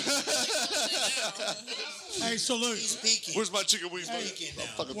 No. hey, so look. Speaking. Where's my chicken wing? Speaking now.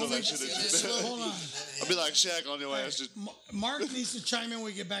 Fucking throw that shit at you. Hold on. I'll be like Shaq on your ass. Just Mark needs to chime in when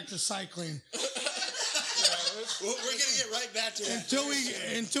we get back to cycling. We're going to get right back to that.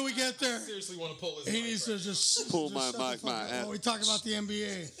 Until we get there, Seriously want to pull his he needs to just Pull just my shut the mic, fuck my up ass. while we talk about the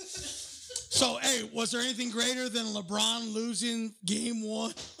NBA. So, hey, was there anything greater than LeBron losing game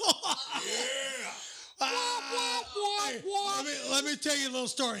one? Hey, let me tell you a little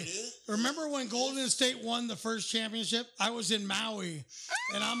story. Remember when Golden State won the first championship? I was in Maui,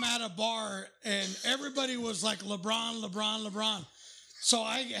 and I'm at a bar, and everybody was like, LeBron, LeBron, LeBron. So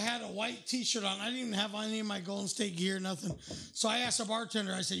I had a white T-shirt on. I didn't even have any of my Golden State gear, nothing. So I asked the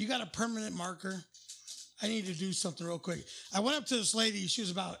bartender, I said, you got a permanent marker? I need to do something real quick. I went up to this lady. She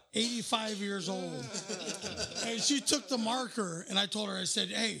was about 85 years old. And she took the marker, and I told her, I said,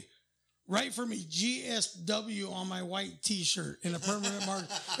 hey, write for me GSW on my white T-shirt in a permanent marker.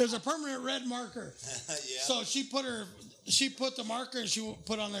 There's a permanent red marker. Yeah. So she put the marker and she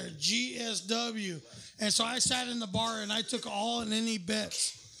put on there GSW. And so I sat in the bar and I took all and any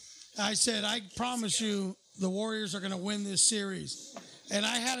bets. I said, I promise you the Warriors are going to win this series. And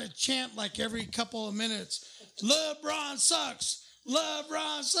I had a chant like every couple of minutes, LeBron sucks,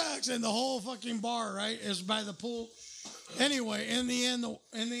 LeBron sucks. And the whole fucking bar, right, is by the pool. Anyway, in the end,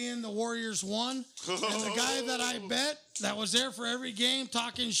 the Warriors won. And the guy that I bet that was there for every game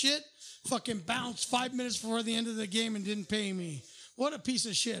talking shit fucking bounced 5 minutes before the end of the game and didn't pay me. What a piece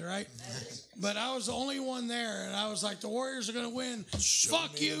of shit, right? But I was the only one there, and I was like, the Warriors are going to win.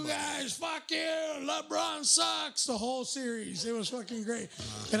 Fuck you guys. Fuck you. LeBron sucks. The whole series. It was fucking great.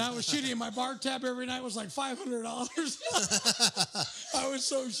 And I was shitty, and my bar tab every night was like $500. I was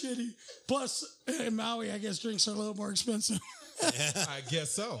so shitty. Plus, in Maui, I guess drinks are a little more expensive. I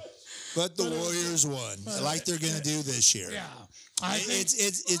guess so. But the Warriors won, like they're going to do this year. Yeah. I think,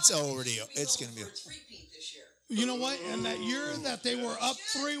 It's already. It's going to be. For a three-peat this year. you know what? And that year that they were up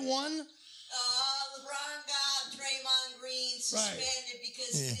 3-1, LeBron got Draymond Green suspended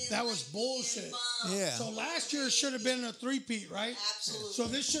because he didn't that was like bullshit. being bummed. Yeah. So last year should have been a three-peat, right? Absolutely. So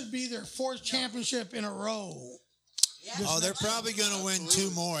this should be their fourth championship in a row. Yeah. Oh, they're probably going to win 2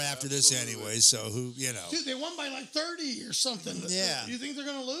 more after this anyway. So who, you know? Dude, they won by like 30 or something. Yeah. You think they're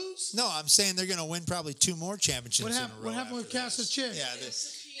going to lose? No, I'm saying they're going to win probably 2 more championships What, in a row. what happened with after Casa this. Chick? Yeah, All the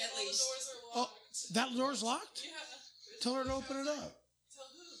doors are Oh, locked. that door's locked? Yeah. Tell her to open it up. Tell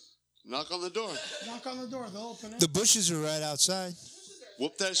who? knock on the door. Knock on the door. They'll open it. the bushes are right outside.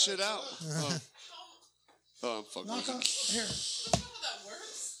 Whoop that shit out. Oh, I'm fucking. Knock on. Here. How that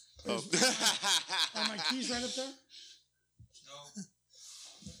works? Oh. Are my keys right up there?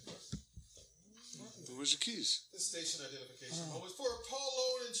 Where's your keys? This station identification. Oh, it's for Paul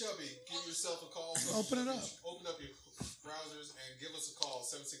Lone and Chubby. Give yourself a call. Open it up. Open up your browsers and give us a call.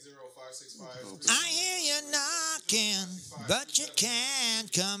 760-565. I hear you knocking, but you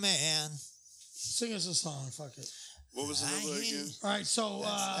can't come in. Sing us a song. Fuck it. What was the number again? All right. So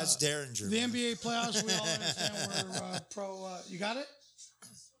That's Derringer. the NBA playoffs, we all understand we're pro. You got it?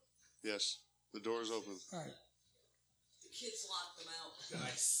 Yes. The door's open. All right. The kids locked them out.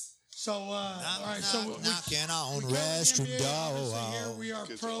 Nice. So, all right. So knocking on we covered the restroom NBA. Obviously here door. we are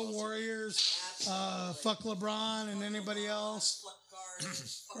pro Warriors. Fuck LeBron and anybody else. Fuck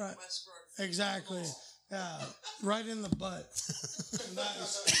guards, fuck Right. Westbrook. Exactly. Yeah. Right in the butt.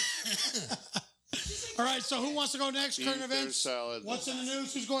 Nice. All right. So who wants to go next? Eat Current their events. salad. What's in the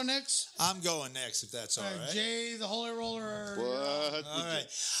news? Who's going next? I'm going next, if that's all right. Jay, the Holy Roller. What? All right.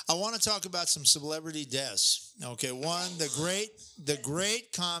 I want to talk about some celebrity deaths. Okay, one, the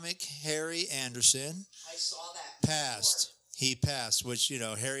great comic Harry Anderson I saw that. passed. He passed, which, you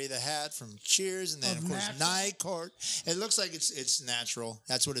know, Harry the Hat from Cheers, and then, of course, Natural. Night Court. It looks like it's natural.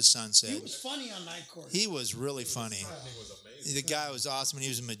 That's what his son said. He was funny on Night Court. He was really funny. The guy was awesome. He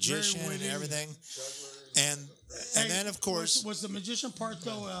was a magician and witty. everything. And then, of course... Was the magician part,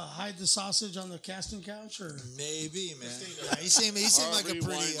 though, hide the sausage on the casting couch? Or Maybe, man. Yeah, he seemed like a Harvey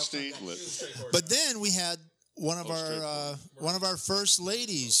pretty... Weinstein. But then we had one of our first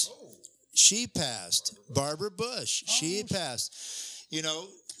ladies. She passed. Barbara Bush. She passed. You know,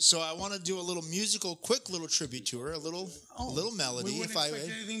 so I want to do a little musical, quick little tribute to her, a little melody. We wouldn't expect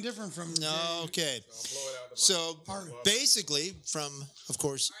anything different from No, Jay. okay. So basically, from of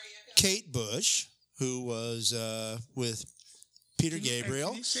course Kate Bush, who was with Peter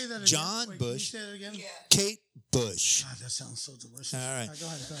Gabriel, Can you say that again? John Wait, Bush, Can you say that again? Yeah. Kate Bush. God, that sounds so delicious. All right. Go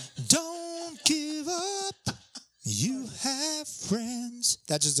ahead. Don't give up. You have friends.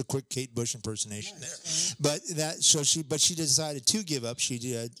 That's just a quick Kate Bush impersonation there. But she decided to give up. She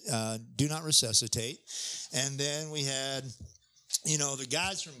did Do Not Resuscitate. And then we had, you know, the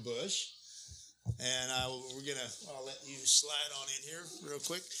guys from Bush. And I'll let you slide on in here real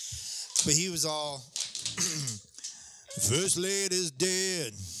quick. But he was all, First Lady's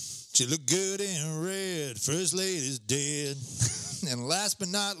dead. She looked good in red. First Lady's dead. And last but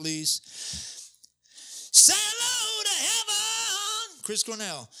not least, say hello to heaven. Chris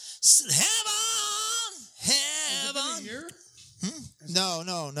Cornell. Heaven. Year? No.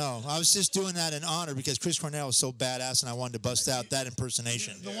 I was just doing that in honor because Chris Cornell was so badass, and I wanted to bust out that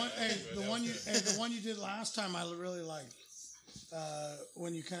impersonation. The one you did last time, I really liked.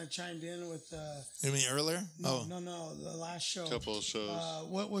 When you kind of chimed in with. You mean earlier? No, the last show. Couple of shows.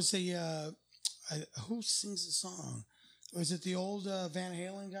 What was the? Who sings the song? Was it the old Van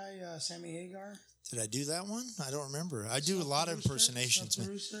Halen guy, Sammy Hagar? Did I do that one? I don't remember. I do a lot of impersonations. Snuff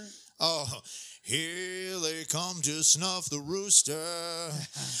the Rooster? Oh, here they come to snuff the rooster.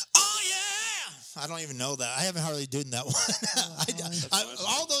 Oh, yeah. I don't even know that. I haven't hardly done that one.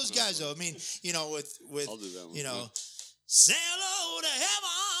 All those guys, though. I mean, you know, with I'll do that one. you know, say hello to heaven.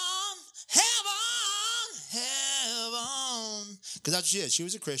 Because that's what she is. She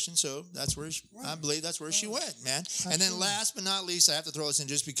was a Christian, so that's where I believe that's where she went, man. And then last but not least, I have to throw this in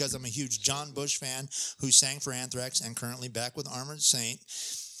just because I'm a huge John Bush fan who sang for Anthrax and currently back with Armored Saint.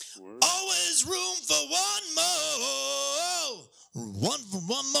 Always room for one more.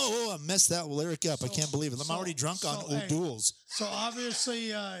 One more. I messed that lyric up. I can't believe it. I'm already drunk on old duels. So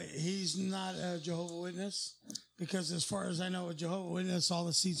obviously he's not a Jehovah's Witness because as far as I know, a Jehovah's Witness, all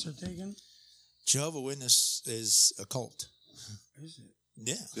the seats are taken. Jehovah's Witness is a cult. Is it?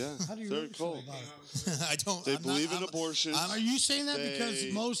 Yeah. How do you They're really feel cold. about it? I don't. They believe in abortion. Are you saying that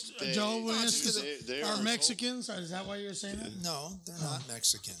because most Jehovah's Witnesses they are are Mexicans? Is that why you're saying that? No, they're not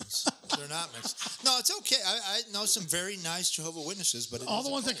Mexicans. They're not Mexicans. No, it's okay. I know some very nice Jehovah's Witnesses, but All the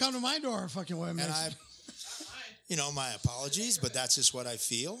ones that come to my door are fucking white and Mexicans. my apologies, but that's just what I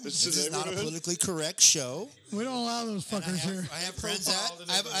feel. This This is is not a neighborhood. politically correct show. We don't allow those And fuckers here. I have friends that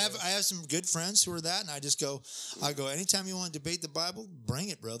I have some good friends who are that, and I go, anytime you want to debate the Bible, bring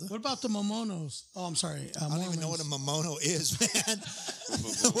it, brother. What about the Momonos? Oh, I'm sorry. I don't even know what a Momono is, man.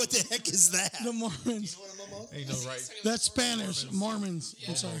 What the heck is that? The Mormons. Ain't no right. That's Spanish. Mormons.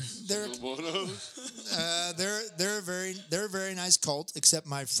 I'm sorry. They're a very nice cult. Except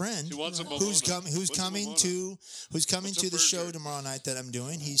my friend He wants a who's Momono. coming What's a Momono? to the show burger? tomorrow night that I'm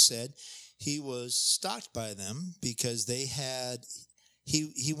doing. He said he was stalked by them because they had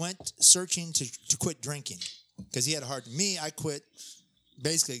he went searching to quit drinking because he had a hard. Me, I quit.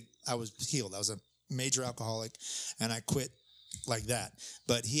 Basically, I was healed. I was a major alcoholic, and I quit like that.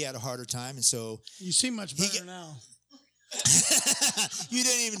 But he had a harder time, and so You seem much better now. you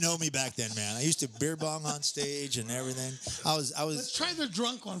didn't even know me back then, man. I used to beer bong on stage and everything. I was. Let's try the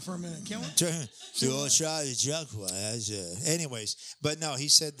drunk one for a minute, can we? Do a try the drunk one. Anyways, but no, he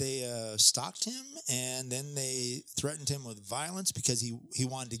said they stalked him and then they threatened him with violence because he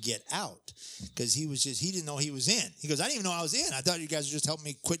wanted to get out because he didn't know he was in. He goes, I didn't even know I was in. I thought you guys were just helping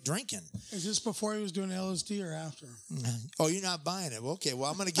me quit drinking. Is this before he was doing LSD or after? Oh, you're not buying it? Okay,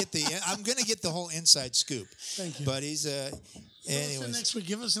 well I'm gonna get the whole inside scoop. Thank you. But he's Anyways, Next week,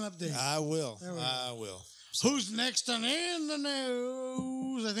 give us an update. I will. There we go. I will. Who's next on In the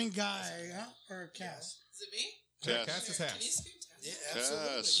News? I think Guy or Cass. Is it me? Cass is half. Can you speak? Yeah, absolutely.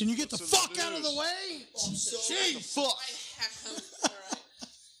 Cass. Can you get the What's in fuck out of the news? way? Jeez, fuck. I have.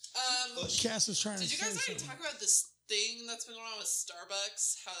 All right. Cass is trying Did to you guys say already something. talk about this thing that's been going on with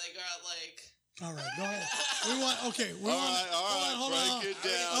Starbucks? How they got like. All right, go ahead. We want. Okay, we All want. right, hold on. break it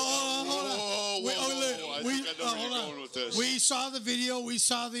down. Hold on. Whoa, Wait, whoa, oh, look, whoa. I we- think I know where hold you're on. going with this. We saw the video, we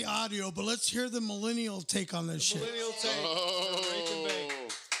saw the audio, but let's hear the millennial take on this shit. Millennial take. Oh.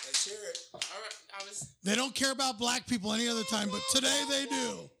 Let's hear it. All right, I was. They don't care about black people any other time, but today they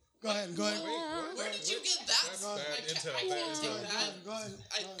do. Go ahead. Where did you get that? That's bad I intel, can't bad take intel. that. Go ahead.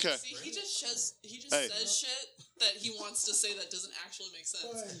 Okay. See, he just Hey. says shit that he wants to say that doesn't actually make sense.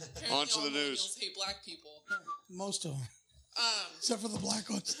 Apparently, On to all the news. millennials hate black people. Most of them, except for the black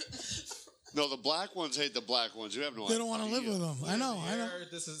ones. No, the black ones hate the black ones. You have no idea. They don't want to live with them. I know.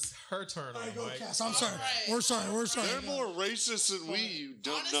 This is her turn on, Go, Mike. Cass. I'm sorry. right. We're sorry. They're more racist than we. You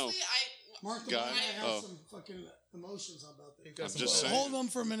don't Honestly, know. Mark the Guy. Guy has Oh. some fucking emotions about He that. got I'm some just love. saying. Hold them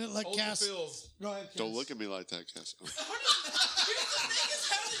for a minute. Let Hold the Cass. feels. Go ahead, Cass. Don't look at me like that, Cass. Oh.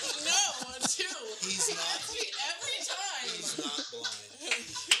 How did you know, too? He's He not- asks me every time. He's not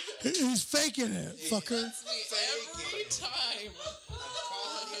blind. He's faking it, fucker. Asks me every time. I'm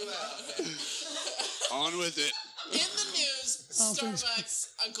calling you out. On with it. In the news, I don't think so.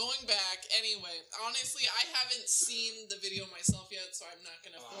 Starbucks, going back, anyway, honestly, I haven't seen the video myself yet, so I'm not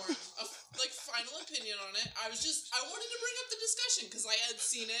going to form a final opinion on it. I wanted to bring up the discussion because I had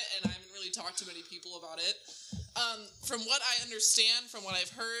seen it and I haven't really talked to many people about it. From what I understand, from what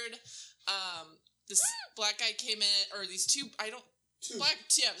I've heard, this black guy came in, or these two,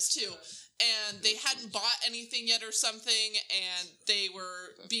 it was two. And they hadn't bought anything yet or something, and they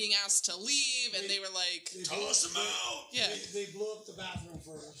were being asked to leave, and they were like, Toss him out. yeah. They blew up the bathroom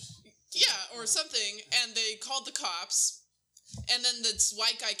first. Yeah, or something, and they called the cops, and then this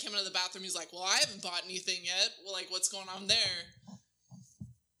white guy came out of the bathroom, he's like, well, I haven't bought anything yet, well, like, what's going on there?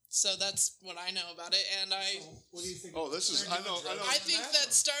 So that's what I know about it, and What do you think? Oh, this is. I know. I think that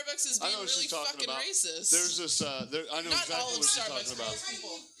Starbucks is I being know what really she's talking fucking about. racist. There's this. I know Not exactly all of what she's Starbucks, talking about. most How do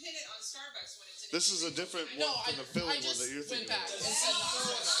people. you pin it on Starbucks when it's an This is a different one No, from the Philly I one just that you're went thinking back of. and said not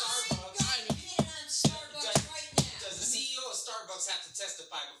Starbucks. I mean, Pin on Starbucks right now. Does the CEO of Starbucks have to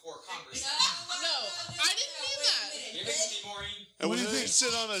testify before Congress? No, I didn't mean that. Give it to me, Maureen. And What when do you they think?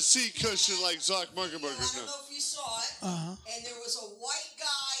 sit on a seat cushion like Zoc Muckenberger. I don't No. know if you saw it. And there was a white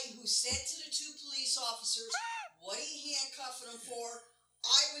guy who said to the two police officers, "What are you handcuffing them for?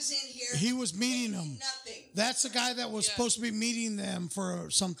 I was in here. He was meeting them. Nothing." That's the guy that was Yeah. supposed to be meeting them for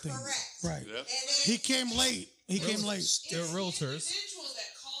something. Correct. Right. Yep. And then He came late. They're realtors. The individual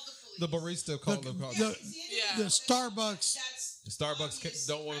that called the police. The barista called them. The, It's the Yeah. individual the Starbucks. That's Starbucks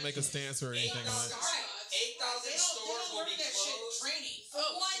don't want to make a stance or anything on it. 8,000 stores will be closed. training. for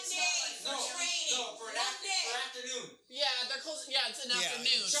one day for No, training. no, for one an day. afternoon. Yeah, they're close. Yeah, it's an Yeah.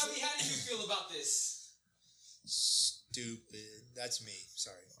 afternoon. Chubby, how did you feel about this? Stupid. That's me.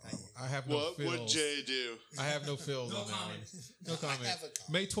 Sorry. I have no What would feels. Jay do? I have no feels No on that one. comment. No comment. have a comment.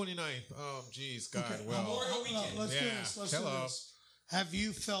 May 29th. Geez, God. Okay, Well, Memorial weekend. let's do Yeah. this. Let's Hello. do this. Have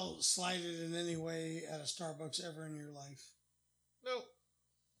you felt slighted in any way at a Starbucks ever in your life? no.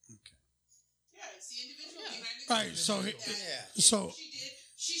 Yeah, it's the individual behind the Right, counter so he- that Yeah. did so- what she did.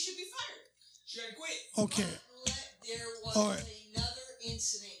 She should be fired. She had to quit. Okay. There was All right. another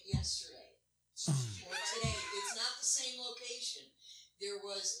incident yesterday. Or today. It's not the same location. There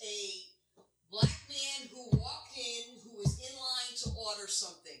was a black man who walked in who was in line to order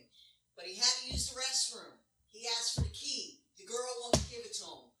something, but he had to use the restroom. He asked for the key. The girl won't give it to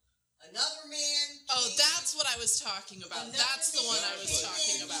him. Another man. Oh, came- that's what I was talking about. another That's the one I man was came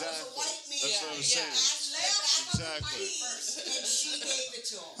talking in, about. He was a white man. That's what I was Yeah. saying. Asked for the back of the Exactly. keys, and she gave it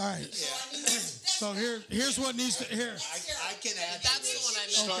to him. All right. So, I mean, that's So here's what needs to here. I can add That's to the this. one I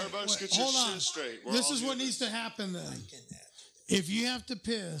meant. Starbucks, wait, get your hold on. shit straight. We're This all is what human. needs to happen then. I can add. If you have to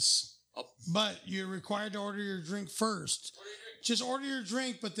piss, Oh. but you're required to order your drink first, just order your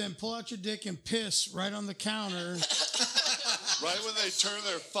drink, but then pull out your dick and piss right on the counter. Right when they turn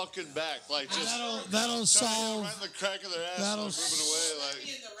their fucking back, like just That'll solve. right in the crack of their ass, That'll like moving away, like.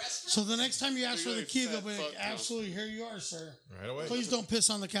 In the restroom. So the next time you ask for You're the like key, fat they'll be like, fuck, absolutely, here you are, sir. Right away. Please don't piss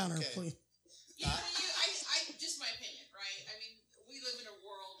on the counter, Okay. please. You know, I just my opinion, right? I mean, we live in a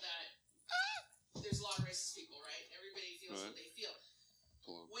world that there's a lot of racist people, right? Everybody feels Right. what they feel.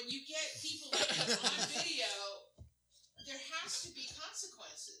 Pull 'em. When you get people like that on video, there has to be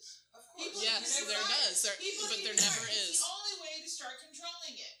consequences. Of course. Yes, there does. But there never It's is. the only way to start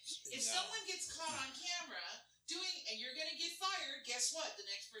controlling it. If someone gets caught on camera doing, and you're going to get fired. guess what? The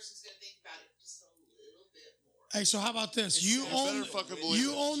next person's going to think about it just a little bit more. Hey, so how about this? It's- You you own better fucking believe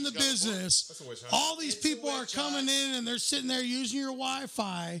you it. own the She's got a point. business. That's a witch hunt. All these It's a people are witch coming hunt. in and they're sitting there using your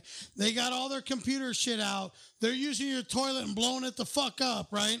Wi-Fi. They got all their computer shit out. They're using your toilet and blowing it the fuck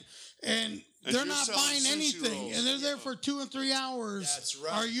up, right? And they're you're not selling buying sushi anything, rolls. and they're there for 2 and 3 hours. That's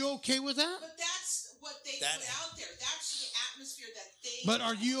right. Are you okay with that? But that's what they That- put out there. That's the atmosphere that they. But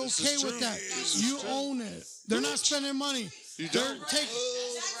are you This okay is with true. that? This is You true. own it. They're not spending money. You They're don't. taking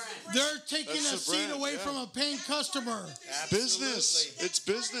they're taking That's a the seat brand, away yeah. from a paying customer. Business. Absolutely. It's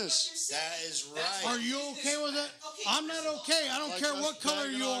business. That is right. Are you okay with that? I'm not okay. I don't Like care us what color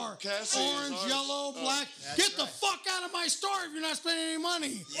bagging you on are. Cassie's Orange, ours. yellow, Oh. black. That's Get the right. fuck out of my store if you're not spending any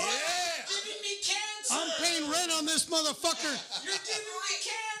money. Yeah. Giving me cancer. I'm paying rent on this motherfucker. You're giving me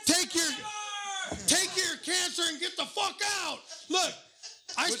cancer. Take your cancer and get the fuck out. Look,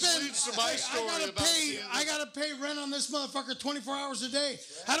 I Which spend. leads to my story about seeing I gotta pay rent on this motherfucker 24 hours a day.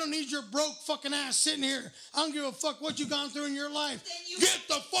 I don't need your broke fucking ass sitting here. I don't give a fuck what you gone through in your life. Get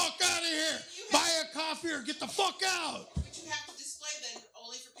the fuck out of here. Buy a coffee or get the fuck out. But you have to display them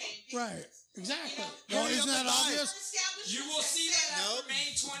only for paying people. Right. Exactly. You know, Well, isn't that obvious? You will see that after Nope.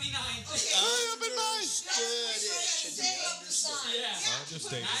 May 29th. Understood. It should be understood. Yeah.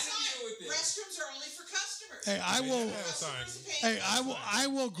 Understated. I deal with it. Restrooms are only for customers. Hey, I will. Sign. Hey, I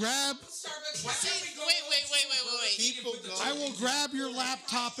will grab. Starbucks. Why can't we go Wait. People go. I will grab your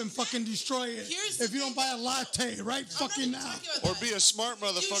laptop and fucking destroy it Here's the if you don't buy a latte right fucking now. Talking about Or that. be a smart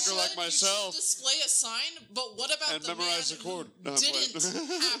motherfucker like myself You should display a sign, but what about and the memorize man the code. No, who I'm didn't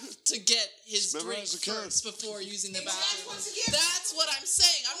playing. have to get his drink Memorize the code. first before using the Exactly. bathroom? Once again, That's what I'm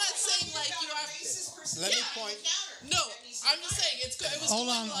saying. I'm not saying like you have. Let me point. No, I'm just saying it's good. It was Hold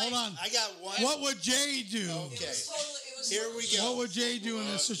going on, like, hold on. I got one. What would Jay do? Okay. It was Here we go. What would Jay do in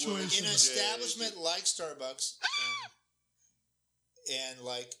this In situation? an establishment like Starbucks and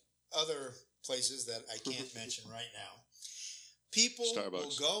like other places that I can't mention right now, people will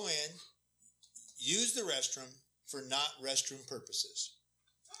Starbucks. go in, use the restroom for not restroom purposes.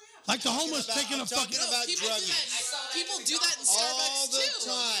 Like the homeless about- taking I'm a fucking. talking about people do drugging. that. People do that in All Starbucks the too.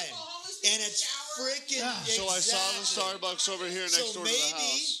 time. And it's freaking Yeah. So I saw the exactly. Starbucks over here next So door to the maybe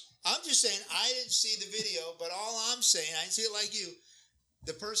house. I'm just saying I didn't see the video, but all I'm saying I didn't see it like you.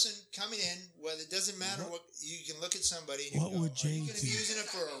 The person coming in, whether it doesn't matter what you can look at somebody and you What go, would are Jay you going to be do? using it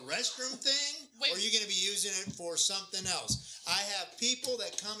for a restroom thing, Wait. or are you going to be using it for something else? I have people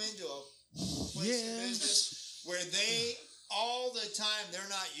that come into a place Yeah. of business where they all the time they're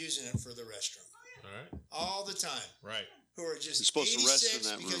not using it for the restroom, All right. all the time. Right. Who are just You're supposed to 86 rest in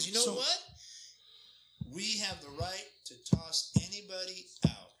that because room. you know So- what? We have the right to toss anybody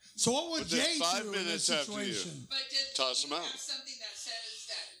out. So what would But then Jay 5 do in this minutes after you. situation? But did Toss you 'em out. have something that says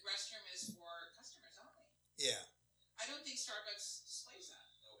that restroom is for customers only? Yeah. I don't think Starbucks displays that.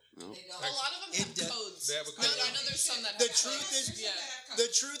 No. They don't. A lot of them It have does- codes. They have a No, code. I know there's some that The have truth codes. is- Yeah. The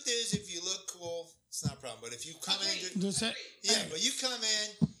truth is, if you look cool, it's not a problem. But if you come in, Does that? yeah, but you come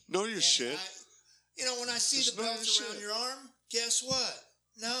in, Know your and shit. you know, when I see Just the know your belts around shit. your arm, guess what?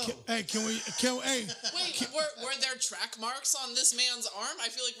 No. Hey, can we? Hey, Wait, were there track marks on this man's arm? I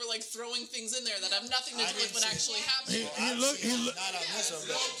feel like we're like throwing things in there that have nothing to I do with didn't what see actually he, happened. he look. He look. Not on this one,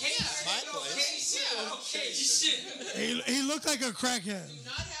 but my place. Location. He looked like a crackhead. Do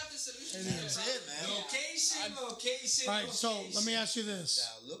not have the solution. That's it, man. Location. All right. So let me ask you this: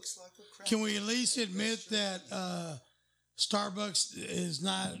 That looks like a crack. can we at least admit that Starbucks is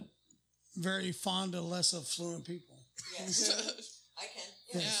not very fond of less affluent people? Yes. I can.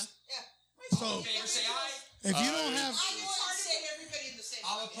 Yeah. Yeah. So Favor say aye. if you don't have, I know it's hard to get everybody in the same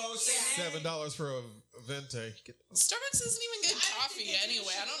I'll bucket. oppose say nay. $7 for a venti. Starbucks isn't even good I don't coffee think they give a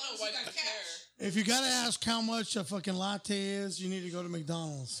anyway. shit I don't as know long why as you people got cash. care. if you gotta ask how much a fucking latte is, you need to go to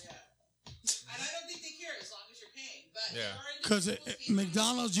McDonald's. Yeah. And I don't think they care as long as you're paying. But Yeah. there are Because individuals being-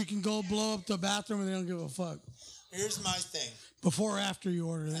 McDonald's, you can go blow up the bathroom and they don't give a fuck. Here's my thing. Before or after you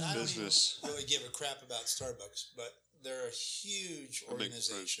order And I that. don't Business. even really give a crap about Starbucks, but they're a huge A big French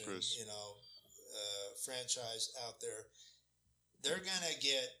organization, press. you know, franchise out there. They're gonna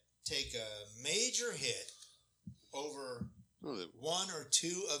take a major hit over No, they, one or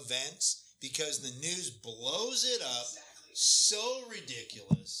two events because the news blows it up so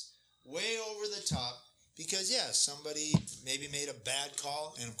ridiculous, way over the top. Because somebody maybe made a bad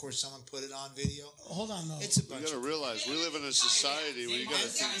call, and of course someone put it on video. Hold on, though. It's a you bunch gotta of realize we live in a society where you gotta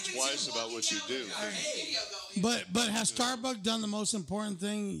think twice about what you do. Video going. But has Starbucks done the most important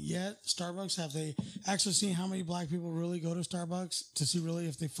thing yet? Starbucks, have they actually seen how many black people really go to Starbucks to see really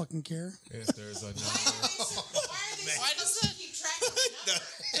if they fucking care? If there's a number. Why does that? Keep track of it.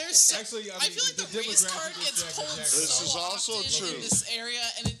 There's there's so, Actually, I feel like the race card gets pulled This so is also often true. in this area,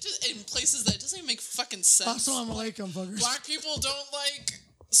 and it just in places that it doesn't even make fucking sense. Assalamu alaikum, fuckers. Black people don't like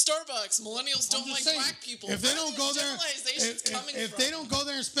Starbucks. Millennials don't like saying, black people. If they don't go there, Generalization's coming if from. they don't go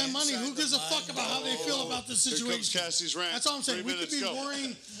there and spend money, who gives a fuck about how they feel about the Here comes situation? Cassie's rant. That's all I'm saying. 3 We could minutes be go.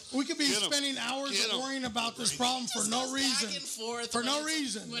 worrying. We could be Get 'em. spending hours Get 'em. worrying about this problem for no Goes reason. Back and forth For no when it's-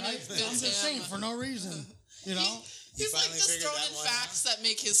 reason, when right? it I'm fits just saying, him. for no reason. You know, He's like finally just figured throwing that in one facts that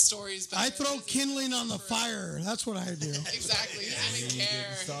make his stories better. I throw kindling on the fire. That's what I do. Exactly. He doesn't even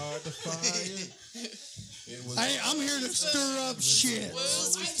care. Start the fire. It was I'm here to stir up shit.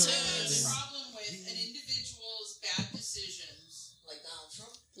 Woes I be have a turned. problem with an individual's bad decisions. Like Donald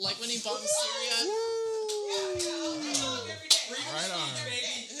Trump. Like when he bombed Syria. Right on.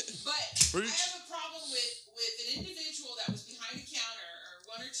 But Preach. I have a problem with an individual that was behind a counter,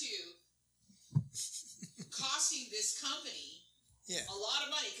 or one or two, costing this company a lot of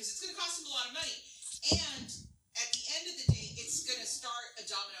money, because it's going to cost them a lot of money. And at the end of the day, it's going to start a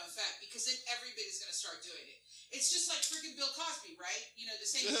domino effect, because then everybody's going to start doing it. It's just like freaking Bill Cosby, right? You know, the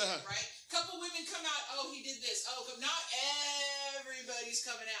same thing, right? Couple women come out, oh, he did this. Oh, not everybody's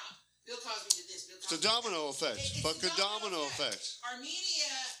coming out. Bill Cosby did this. Bill It's a Cosby domino effect. It's Fucking a domino effect. Our media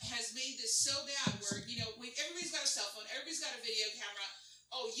has made this so bad where, you know, when everybody's got a cell phone, everybody's got a video camera.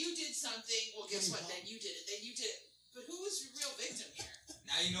 Oh, you did something. Well, guess what? Then you did it. Then you did it. But who was the real victim here?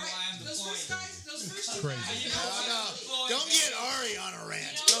 Now you know why I'm Those deploying. first guys, those first two Crazy. guys. You know why No, I'm deploying. don't get Ari on a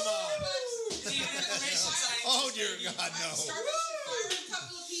rant. Come on. Oh, dear God, no. Starbucks fired a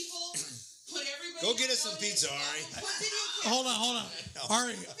couple of people. Put everybody. Go get on us some notice. pizza, Ari. Put video Hold on.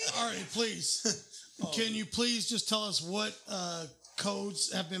 Ari, please. Can you please just tell us what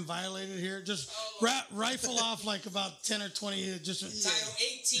codes have been violated here? Just rifle off like about 10 or 20. Just Title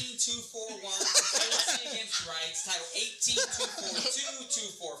 18241, Conspiracy Against Rights. Title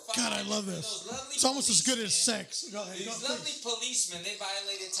 18242, 245. God, I love this. Those lovely It's almost as good as policemen- sex. Go ahead. These Go, lovely please. policemen, they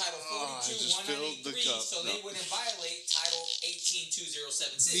violated Title I just filled the 42, cup. 193, so they No. wouldn't violate Title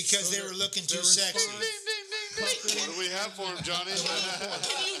 18276. Because they were looking too sexy. What do we have for him, Johnny?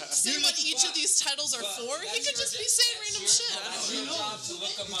 Can you say what each of these titles are for? He could just be saying random shit. I That's don't your know. job to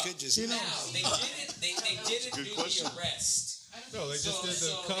look them up. Could just Now, they didn't. They didn't Good do question. the arrest. No, they just did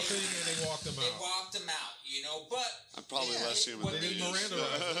the cuffing and they walked them They out. walked them out, you know. But I'm probably less human what than They didn't you. Miranda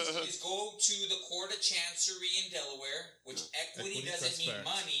rights. is go to the Court of Chancery in Delaware, which equity Equity, doesn't that's mean facts.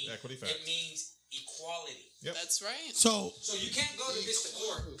 money. Equity facts. It means equality. Yep. That's right. So, So you can't go to this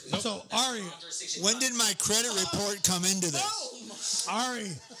court. so Ari, When did my credit report come into this?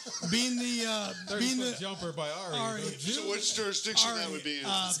 Ari, being the 30-foot jumper by Ari. Ari. The Jew. So which jurisdiction that would be in?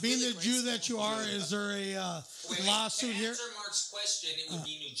 being the Jew that you are, is there a lawsuit to here? answer Mark's question, it would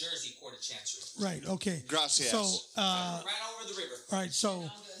be New Jersey Court of Chancery. Right. Okay. Gracias. So, right over the river. all right. So,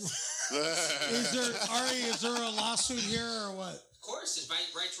 is there Ari? Is there a lawsuit here or what? Of course, his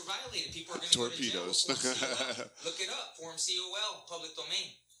rights were violated. People are going to go to jail. Torpedoes. with Form COL. Look it up. Form COL, public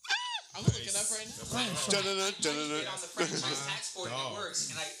domain. I'm gonna look it up right now. Right. So, Dun-dun-dun, Get dun-dun-dun. on the franchise tax board and Oh. it works.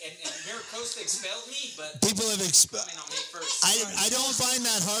 And Maricosta expelled me, but People have expelled. coming on May 1st. I don't find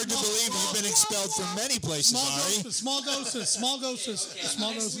that hard to believe. You've been expelled from many places, Ari. small doses.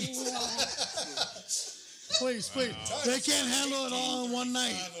 Please. They can't handle it all in one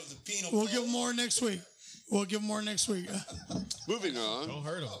night. We'll give them more next week. Moving on. Don't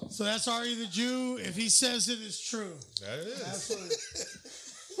hurt him. So that's Ari the Jew. If he says it, it's true. That it is.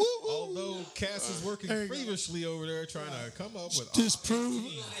 Although Cass is working There you go. feverishly over there trying to come up with Disprove.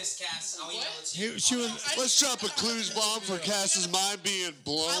 This, Cass, I'll email it to you. She was. Let's drop a clues bomb for Cass's mind being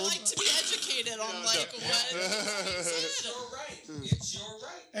blown. I like to be educated on like what. It's your right. It's your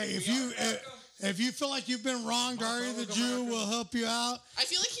right. Hey, We are America. if you feel like you've been wronged, Ari the Jew will help you out. I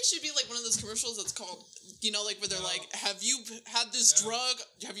feel like he should be like one of those commercials that's called, you know, like where they're like, have you had this drug?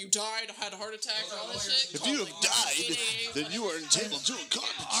 Have you died? Had a heart attack? All that shit. If Called, you have like, died, 888. then you are entitled to a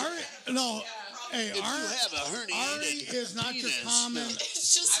condom. Ari, no. Hey, If you have a Ari herniated is not your penis, common.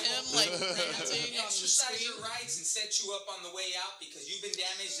 It's just him like ranting on the Exercise screen. your rights and set you up on the way out because you've been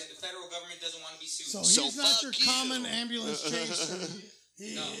damaged and the federal government doesn't want to be sued. So So he's not your fuck you. common ambulance chaser.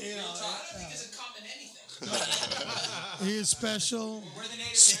 He, No, you real know, talk. I don't think it's a common anything. he is special. We're the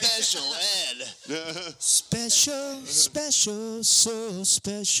Native Special ed. Special, so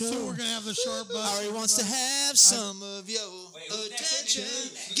special. So we're gonna have the short bus. Ari wants to have some of your Wait, who's next?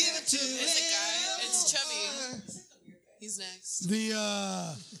 attention. Give it to It's a guy. him. It's Chubby. He's next. The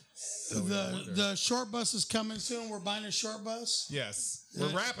The short bus is coming soon. We're buying a short bus. Yes. We're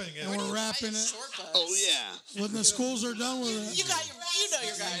wrapping it. And we're wrapping it. Oh yeah. When the schools are done with it. You know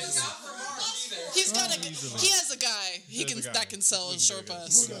your guys. He has a guy that can sell a short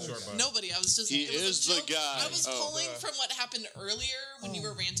bus. Nobody. I was just. He is the guy. I was pulling from what happened earlier when you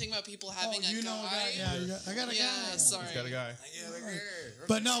were ranting about people having a guy. I got a guy. Yeah, sorry. He's got a guy.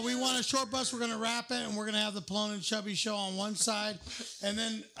 But no, we want a short bus. We're going to wrap it, and we're going to have the Pelone and Chubby show on one side. And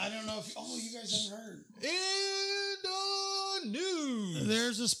then, I don't know if... you guys haven't heard. In the news.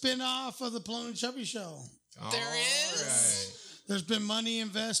 There's a spin-off of the Pelone and Chubby show. There is? Right. There's been money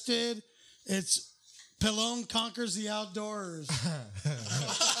invested. It's Pelone Conquers the Outdoors.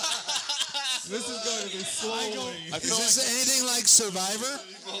 This is going to be slowly. Is this anything like Survivor?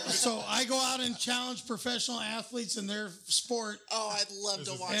 So I go out and challenge professional athletes in their sport. Oh, I'd love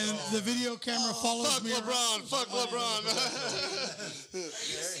to watch and that. the video camera follows me around. Fuck LeBron.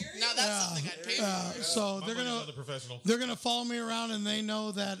 Now that's something I'd pay for. So they're gonna follow me around, and they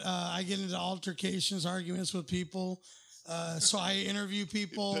know that I get into altercations, arguments with people. So I interview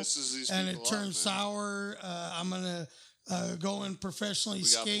people, and it turns sour. I'm gonna go and professionally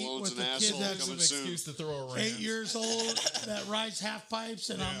skate with a kid that's an excuse to throw a 8 years old that rides half pipes,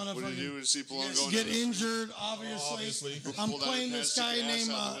 and I'm gonna What do you do when you see Pelone going get injured. Obviously. I'm playing this guy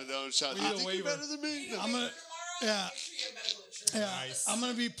named. I think you're better than me. I'm gonna. Nice. I'm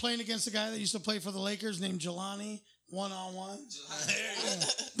gonna be playing against a guy that used to play for the Lakers named Jelani. One-on-one.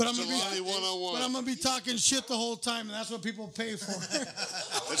 But I'm gonna be talking shit the whole time, and that's what people pay for.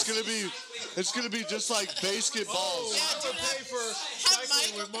 It's gonna be just like basketball. Pay for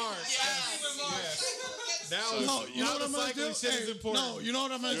cycling with Mark. Now, you know what I'm gonna do? Shit is important. No, you know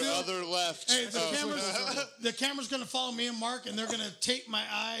what I'm gonna do? Your other left. Hey, the camera's gonna follow me and Mark, and they're gonna tape my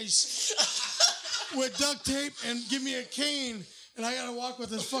eyes with duct tape and give me a cane, and I gotta walk with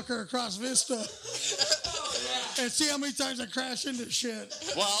this fucker across Vista. And see how many times I crash into shit.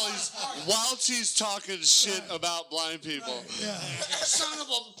 While she's talking shit about blind people. Yeah. Son of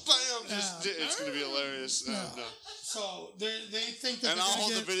a bam! It's gonna be hilarious. No. So they think that. And I'll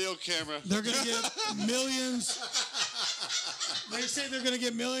hold the video camera. They're gonna get millions. They say they're gonna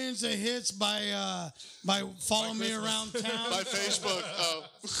get millions of hits by following me around town. By Facebook.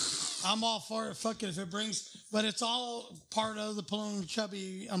 I'm all for it. Fuck it if it brings. But it's all part of the Pelone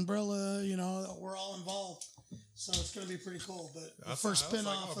Chubby umbrella. You know, we're all involved. So it's going to be pretty cool. But the first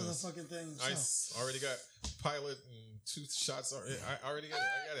spin-off of the fucking thing. Nice. Already got pilot and tooth shots. I already got it.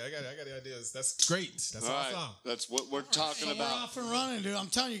 I got the ideas. That's great. That's awesome. Right. That's what we're talking about. We're off and running, dude. I'm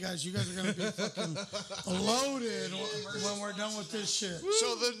telling you guys are going to be fucking loaded when we're done with this shit.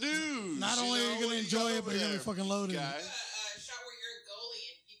 So the news. Not only are you going to enjoy it, but you're going to be fucking loaded. Shot where you're a goalie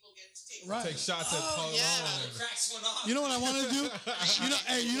and people get to take Take shots at Paul. cracks one off. You know what I want to do?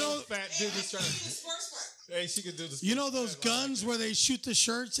 You know, fat dude is trying to. Hey, she could do this. You know those guns where they shoot the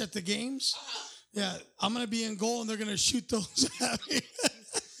shirts at the games? Yeah, I'm going to be in goal, and they're going to shoot those at me.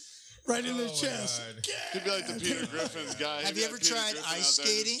 Right in the chest. He'd be like the Peter Griffin guy. Have you ever tried ice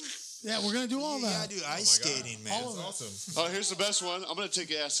skating? Yeah, we're going to do all that. Yeah, I do ice skating, man. All of awesome. Oh, here's the best one. I'm going to take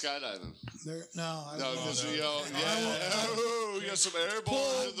your ass skydiving. No, because we got some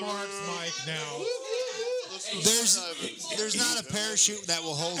airborne in the room. Mike now. There's not a parachute that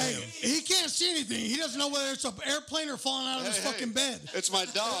will hold him. He can't see anything. He doesn't know whether it's an airplane or falling out of his fucking bed. It's my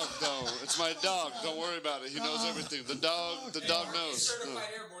dog, though. It's my dog. Don't worry about it. He knows everything. The dog knows. Certified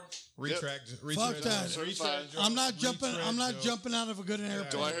airborne. Retract. Fuck that. I'm not jumping. I'm not jumping out of a good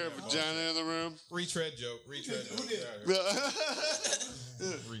airplane. Do I hear a vagina in the room? Retread joke. Who did?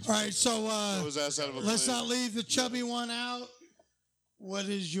 All right, so let's plane. not leave the chubby one out. What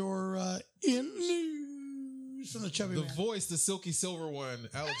is your in news from the chubby The man? voice, the silky silver one,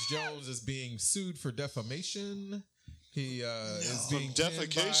 Alex Jones, is being sued for defamation. He is being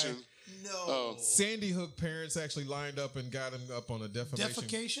defecation. No. Sandy Hook parents actually lined up and got him up on a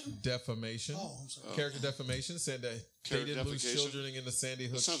defamation. Defamation. Oh, I'm sorry. Character defamation, said that they didn't lose children in the Sandy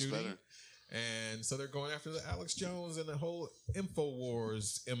Hook shooting. Better. And so they're going after the Alex Jones and the whole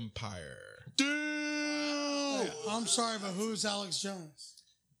InfoWars empire. Hey, I'm sorry, but who's Alex Jones?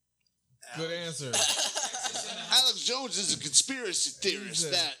 Good answer. Alex Jones is a conspiracy theorist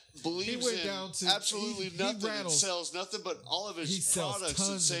that believes in absolutely nothing and sells nothing but all of his products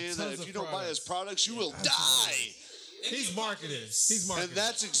and saying that if you don't buy his products, you will die. He's marketing. And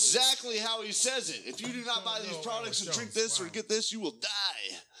that's exactly how he says it. If you do not buy these products and drink this or get this, you will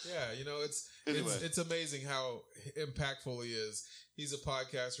die. Yeah. Yeah, you know, Anyway. it's amazing how impactful he is. He's a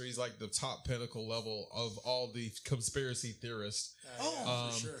podcaster. He's like the top pinnacle level of all the conspiracy theorists. Oh,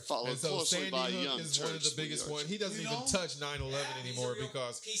 for sure. Followed And so closely Sandy by Hook young is one of Turks, the biggest we are. ones. He doesn't You even know? touch 9/11 anymore he's a real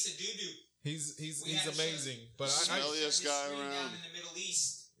because piece of doo-doo. he's We had a amazing. But Smelliest guy down around. in the Middle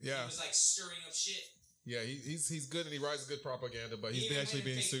East. Yeah. He was like stirring up shit. yeah, he's good and he writes good propaganda. But he's Even actually when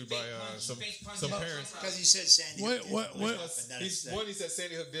being fake- sued by fake punch- some fake punch some up parents. front. Because he said Sandy Wait, Hook what- didn't what- happen. That is that. One, he said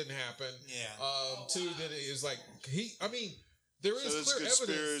Sandy Hook didn't happen. Yeah. Two, then it was like I mean, there is So there's clear evidence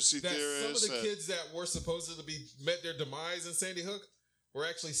conspiracy that some of theorists the that- kids that were supposed to be met their demise in Sandy Hook were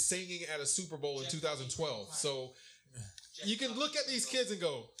actually singing at a Super Bowl in 2012. So you can look at these kids and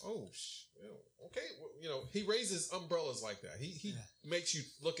go, "Oh, okay." Well, you know, he raises umbrellas like that. He makes you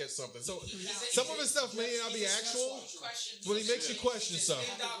look at something. So some of his stuff may not be actual, but he makes you question He's a stuff.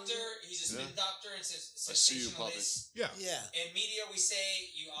 spin doctor. He's a spin Yeah. doctor and I see you, Poppy. sensationalist. Yeah, Yeah. In media, we say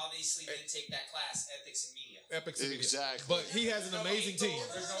you obviously didn't take that class, ethics in media. epic Exactly. But he has an amazing team.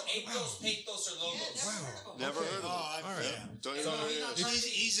 There's no APOs, PATHOS, or logos. Wow. Never heard of him. All right. Yeah. Don't even So- know who he is.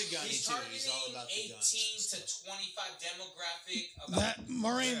 He's a gunny He's too. targeting He's all about the 18 guns. to 25 demographic. About that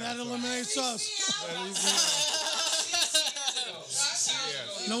Maureen, that eliminates us. Yeah.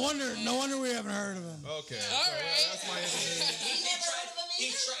 No wonder we haven't heard of him. Okay. All so right. That's my You never heard of him He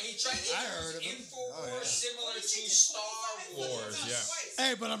either? tried to I heard of him. Infowars similar to Star Wars, yeah.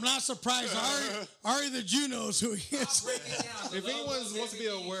 Hey, but I'm not surprised. Ari the Jew knows who he is. If anyone wants to be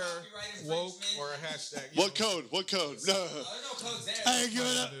aware, woke or a hashtag. What code? What code? No. There's no codes there. Hey, give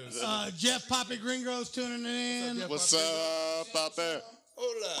it up. Jeff Poppy Gringo's tuning in. What's up, Papa?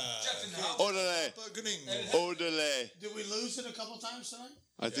 Hola. Orderly. Gringo. Orderly. Did we lose it a couple times tonight?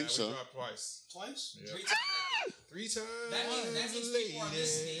 I think we so. dropped twice. Twice? Yeah. 3 times, I think. 3 times. That means people are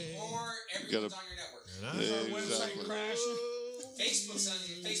listening, or everyone's on your network. Exactly. Crashing. Facebook's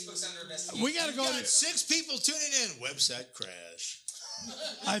under investigation. We got to go Got to. 6 people tuning in. Website crash.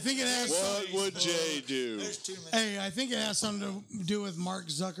 I think it has. What would Jay do? There's too many. Hey, I think it has something to do with Mark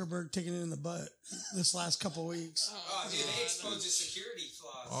Zuckerberg taking it in the butt this last couple weeks. Oh, dude, they exposed his security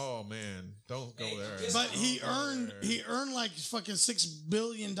flaws. Oh man, don't go there. But he earned like fucking $6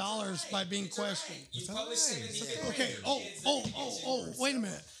 billion by being questioned. You published 70 Okay. Oh. Wait a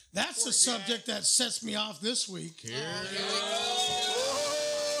minute. That's the subject that sets me off this week.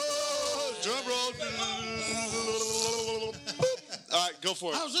 Drum roll. All right, go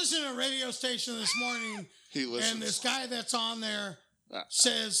for I it. was listening to a radio station this morning, He listens. and this guy that's on there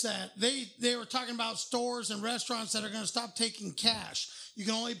says that they were talking about stores and restaurants that are going to stop taking cash. You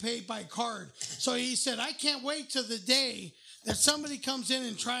can only pay by card. So he said, I can't wait till the day that somebody comes in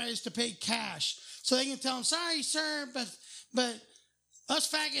and tries to pay cash, so they can tell him, sorry, sir, but us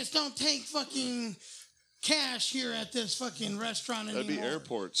faggots don't take fucking cash here at this fucking restaurant anymore. That'd be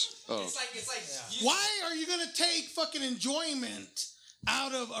airports. Oh. It's like Why are you going to take fucking enjoyment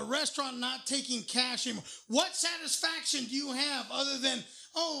out of a restaurant not taking cash anymore? What satisfaction do you have other than,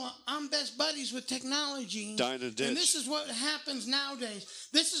 oh, I'm best buddies with technology? Dine and ditch. And this is what happens nowadays.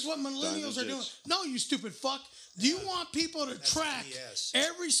 This is what millennials Dine and are doing. ditch. No, you stupid fuck. Do you want people to track BS.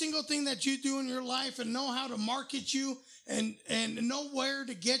 every single thing that you do in your life and know how to market you and know where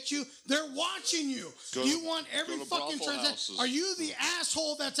to get you? They're watching you. Go You to- want every go to fucking brothel transaction. houses. Are you the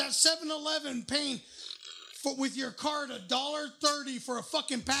asshole that's at 7-Eleven paying with your card $1.30 for a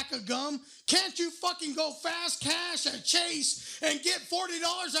fucking pack of gum? Can't you fucking go fast cash at Chase and get $40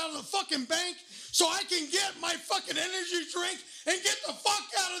 out of the fucking bank so I can get my fucking energy drink and get the fuck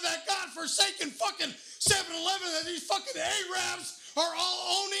out of that godforsaken fucking 7-Eleven that these fucking Arabs are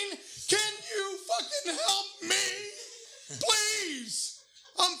all owning? Can you fucking help me? Please.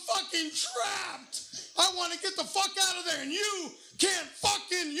 I'm fucking trapped. I want to get the fuck out of there, and you can't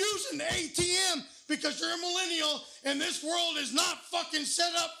fucking use an ATM because you're a millennial and this world is not fucking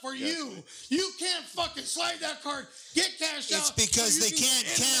set up for you. You can't fucking slide that card, get cash out. It's because so you they can can't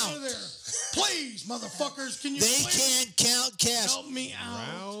get in and out count. of there. Please, motherfuckers, can you They please can't count cash. help me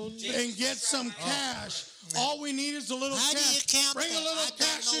out Round. and get some cash? All we need is a little How do cash. you count Bring a that? little I don't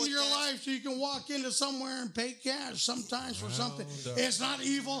cash know into what your that- life so you can walk into somewhere and pay cash sometimes for something. It's not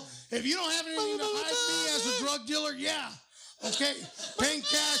evil. If you don't have anything to hide me as a drug dealer, yeah. Okay, paying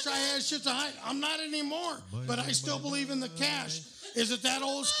cash, I had shit to hide. I'm not anymore, but I still believe in the cash. Is it that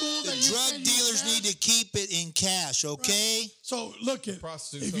old school The that you drug can't use dealers cash? need to keep it in cash, okay? So look at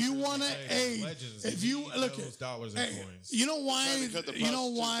Prostitutes if you are want to, saying hey, legends, if they you need look those at, dollars and hey, coins. you know why, Trying to cut the you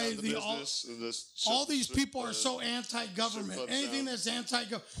know prostitutes why out of the all, business in this all these strip- people are so anti-government. strip clubs Anything now. that's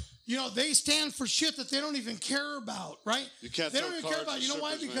anti-government, you know, they stand for shit that they don't even care about, right? You can't They throw don't even care cards about. at You know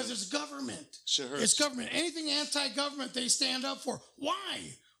why? strippers, Because man. it's government. Shit hurts. It's government. Anything anti-government, they stand up for. Why?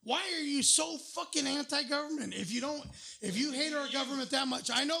 Why are you so fucking anti-government? If you hate our government that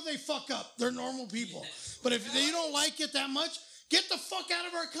much, I know they fuck up. They're normal people. But if you don't like it that much, get the fuck out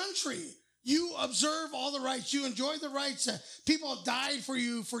of our country. You observe all the rights. You enjoy the rights. People have died for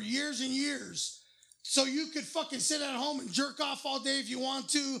you for years and years. So you could fucking sit at home and jerk off all day if you want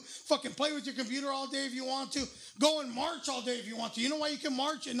to. Fucking play with your computer all day if you want to. Go and march all day if you want to. You know why you can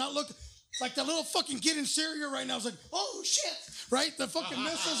march and not look like the little fucking kid in Syria right now is like, oh shit, right? The fucking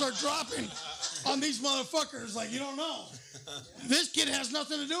missiles are dropping on these motherfuckers. Like, you don't know. This kid has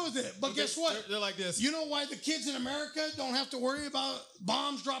nothing to do with it. But guess what? They're like this. You know why the kids in America don't have to worry about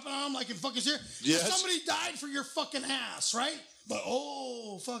bombs dropping on them like in fucking Syria? Yes. Somebody died for your fucking ass, right? But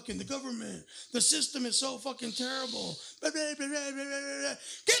fucking the government, the system is so fucking terrible. Get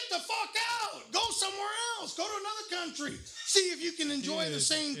the fuck out. Go somewhere else. Go to another country. See if you can enjoy the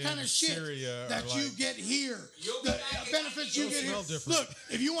same kind of shit Syria that you get here. The benefits you get here. Look,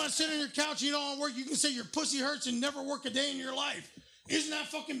 if you want to sit on your couch and you don't want to work, you can say your pussy hurts and never work a day in your life. Isn't that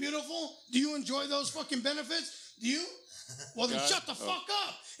fucking beautiful? Do you enjoy those fucking benefits? Do you? Well, then shut the fuck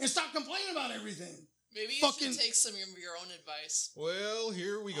up and stop complaining about everything. Maybe you fucking- should take some of your own advice. Well,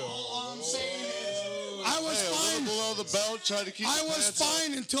 here we go. All I'm saying is, I was Hey, a fine. little below the belt, try to keep I the was pants up.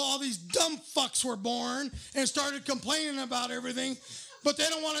 fine until all these dumb fucks were born and started complaining about everything, but they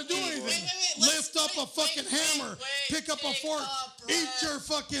don't want to do anything. wait, Lift up a fucking hammer, pick up a take fork, a eat breath, your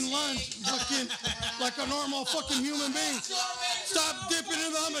fucking lunch, fucking like a normal fucking human being. Stop dipping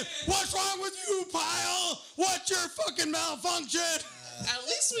in the oven. What's wrong with you, pile? What's your fucking malfunction? At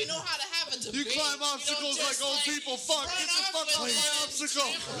least we know how to have a debate. You climb obstacles don't like just, old people. Fuck, run get the off fuck with off it. my obstacle.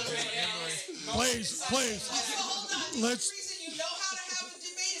 Please. Hold on. Let's- The reason you know how to have a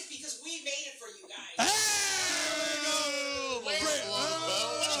debate is because we made it for you guys. Hey! Wait, Pray- what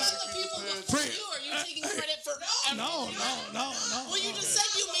about the people before Pray- you? Are you taking credit for No. Well, you just said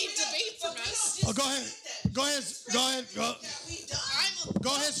you made debate from us. Oh, go ahead. Go ahead.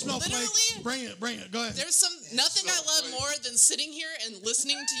 Go ahead, Snowflake. Literally, Bring it. Go ahead. there's nothing I love more than sitting here and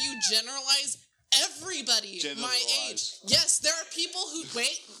listening to you generalize everybody my age. Yes, there are people who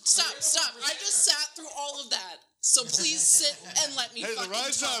stop. I just sat through all of that. So please sit and let me Hey, the fucking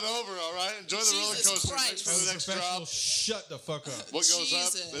ride's talk. not over, all right? Enjoy the roller Jesus coaster. Christ. Next for the next Professional, drop. shut the fuck up. What goes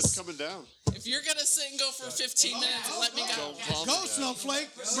up, Jesus. it's coming down. If you're gonna sit and go for 15 minutes, let me go. Calm Go, it down. Snowflake.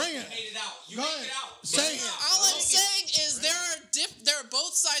 Bring it. Made it out. You Go made ahead. it out. Say it. All I'm saying is there are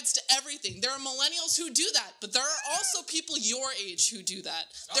both sides to everything. There are millennials who do that, but there are also people your age who do that.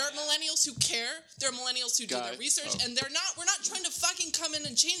 There are millennials who care. There are millennials who do Guy. their research, and we're not trying to fucking come in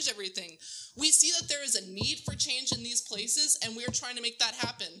and change everything. We see that there is a need for change in these places, and we're trying to make that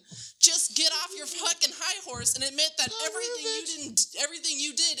happen. Just get off your fucking high horse and admit that everything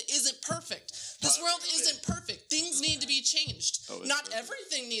you did isn't perfect. This world isn't perfect. Things need to be changed. it's Not perfect.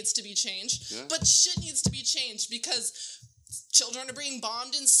 everything needs to be changed, Yeah. but shit needs to be changed because children are being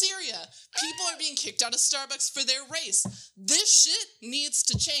bombed in Syria. People are being kicked out of Starbucks for their race. This shit needs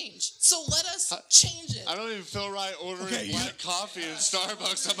to change. So let us change it. I don't even feel right ordering black coffee in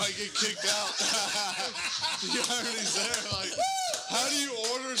Starbucks. I might get kicked out. The irony's there. Like, how do you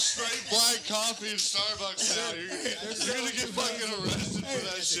order straight black coffee in Starbucks now? You're gonna get fucking arrested for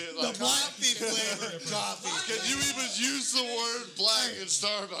that shit. Like, Coffee flavored coffee. can you even use the word black in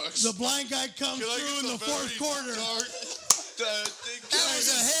Starbucks? The blind guy comes Can I through get in the very fourth quarter. dark, That was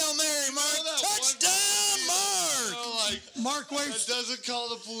a Hail Mary, Mark. Touchdown, Mark. Mark waits. That doesn't call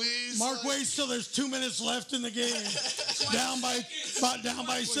the police. Mark waits till there's 2 minutes left in the game. down by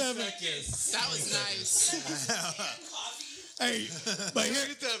 7. That was nice. Hey, but here,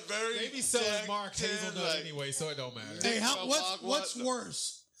 Get that very Maybe selling deck Mark tan, Hazelnut like, anyway, so it don't matter. hey, Well, what's what-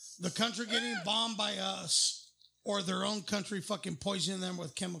 worse, the country getting bombed by us, or their own country fucking poisoning them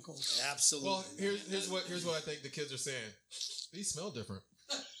with chemicals? Absolutely. Well, here's what I think the kids are saying. These smell different.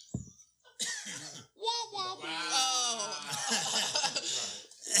 Oh,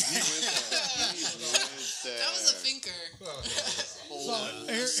 He went there. that was a thinker.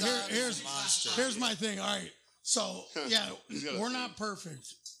 So here's my thing. All right, so yeah, got a we're thing. not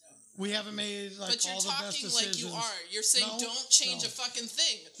perfect. We haven't made like But you're all the best talking decisions. like you are. You're saying No, don't change no. a fucking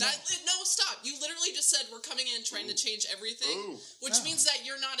thing. No, stop. You literally just said we're coming in trying to change everything, Ooh. which means that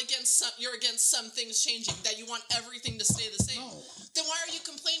you're not against some. You're against some things changing. That you want everything to stay the same. No. Then why are you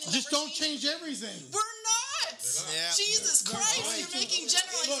complaining? Just that we're don't change everything. We're not. Yeah. Jesus Christ! You're making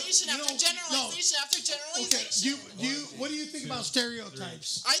generalization Look, after you don't- generalization after Okay, generalization. what do you think about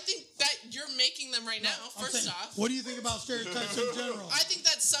stereotypes? I think that you're making them right now. I'm First saying, off, what do you think about stereotypes in general? I think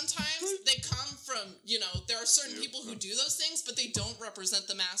that sometimes they come from, there are certain people who do those things, but they don't represent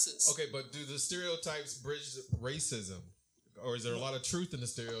the masses. Okay, but do the stereotypes bridge racism? or is there a lot of truth in the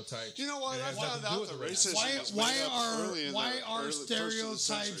stereotype? You know what? It I has nothing found to do out with the the race. racism was Why made up are- early in why the are early first of the stereotypes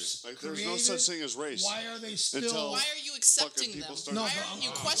century. Like, there's no such created? thing as race. Why are they still? Until- Why are you accepting Fucking them? people start- No, Why but- aren't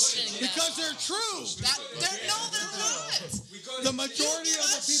you questioning them? Because they're true. No, they're not. The majority You of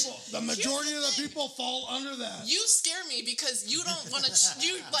the get people, us- the majority of Here's the the people fall under that. You scare me because you don't want to.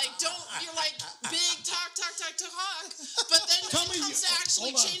 You're like big talk, but then Tell when me it comes you- to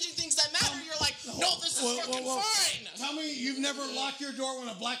actually hold on. changing things that matter, you're like, no, this is fucking fine. Tell me you've never locked your door when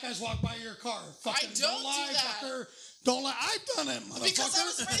a black guy's walked by your car. Fucking don't do lie, that. fucker. Don't lie. I've done it, motherfucker. Because I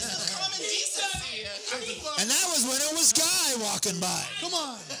was raised with common decency. And that was when it was Guy walking by. Come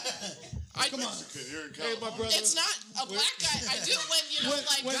on. Come on. You're in Hey, my California. brother. It's not a black guy. I do it when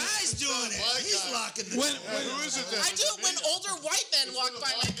When- Guy's doing it. Black He's guy. locking the When, door. Who is it then? I do it when older white men walk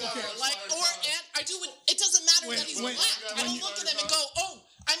by my car, and I do it. It doesn't matter that he's black. I don't look at them and go, "Oh,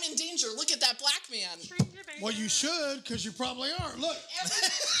 I'm in danger. Look at that black man." well, you should, because you probably are. Look. In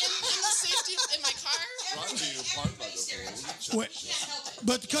the safety in my car. Brought to you in part by the police. Wait,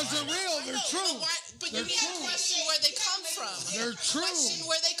 but because they're real, they're No, true. but They're you need to true. question where they come from. They're true. Question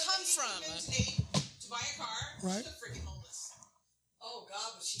where they come from. To buy a car, Right. she's freaking homeless. Oh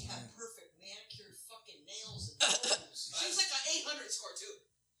God, but she had perfect manicured fucking nails and toes. She was like an 800 score too.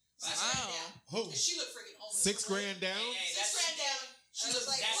 Wow. Who? She looked freaking homeless. $6 grand down. Hey, Six grand down. She I looked was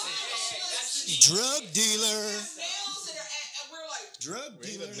like, that's wow. it. That's the Drug dealer. nails that are and we're like, Drug Wait a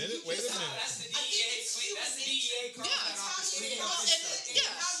dealer. minute. Wait a minute. That's the DEA. That's the DEA car Yeah. that off the street. Well,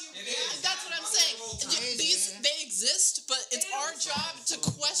 It is. That's what I'm saying. They exist, but it's our job to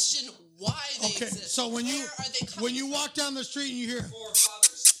question why they Okay, exist. so when Where are they coming when you walk down the street and you hear Four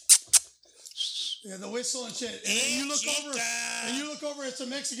fathers. yeah, the whistle and shit, and then you look over, it's a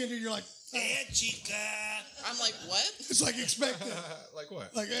Mexican dude. You're like, I'm like, what? it's like expected. Like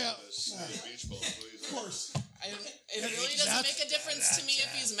what? Like yeah, Beach Ball, please. of course. It really doesn't make a difference to me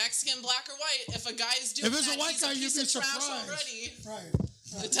if he's Mexican, black, or white. If a guy's doing If it's a that, white he's guy, a you'd piece be of trash surprised. already.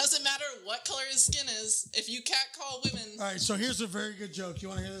 Right. It doesn't matter what color his skin is. If you catcall women, All right. So here's a very good joke. You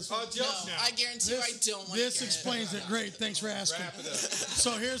want to hear this one? Oh, jokes no, now. I guarantee you I don't want This to hear explains it. Great. Thanks for asking. Wrap it up.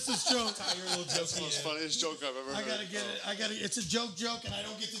 So here's this joke. Tie your little jokes That's the in. funniest joke I've ever I heard. gotta get it. It's a joke, and I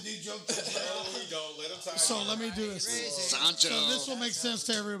don't get to do joke jokes. No, we don't. Let him tie So it. let me do this. Sancho. So this will make sense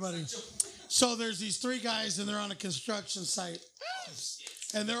to everybody. So there's these three guys, and they're on a construction site,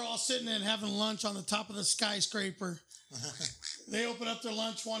 and they're all sitting and having lunch on the top of the skyscraper. They open up their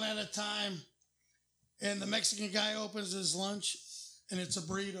lunch one at a time, and the Mexican guy opens his lunch, and it's a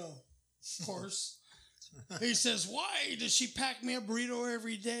burrito, of course. He says, "Why does she pack me a burrito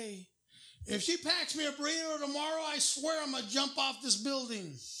every day? If she packs me a burrito tomorrow, I swear I'm gonna jump off this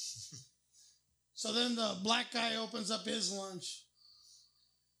building." So then the black guy opens up his lunch.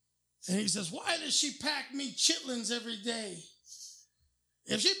 And he says, "Why does she pack me chitlins every day?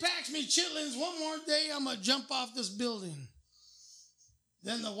 If she packs me chitlins one more day, I'm going to jump off this building."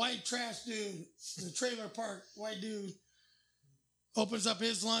 Then the white trash dude, the trailer park white dude, opens up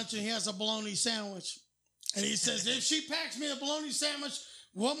his lunch and he has a bologna sandwich. And he says, "If she packs me a bologna sandwich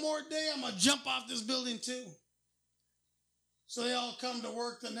one more day, I'm going to jump off this building too." So they all come to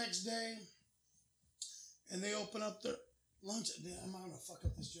work the next day and they open up their lunch. I'm going to fuck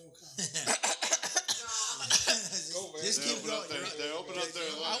up this joke. Just keep going. They open up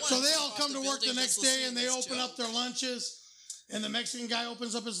their lunch. So they all come to work the building next just day and listening they to this open up their lunches. And the Mexican guy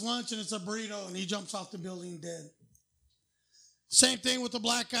opens up his lunch and it's a burrito and he jumps off the building dead. Same thing with the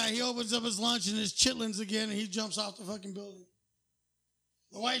black guy. He opens up his lunch and his chitlins again and he jumps off the fucking building.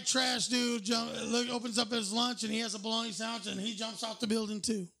 The white trash dude opens up his lunch and he has a bologna sandwich and he jumps off the building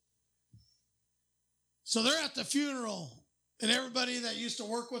too. So they're at the funeral and everybody that used to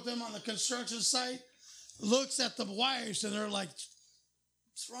work with them on the construction site looks at the wives and they're like,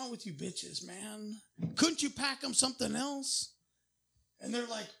 "What's wrong with you bitches, man? Couldn't you pack them something else?" And they're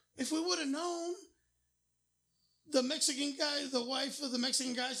like, "If we would have known." The Mexican guy, the wife of the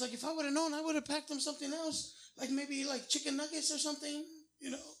Mexican guy is like, "If I would have known, I would have packed them something else. Like maybe like chicken nuggets or something, you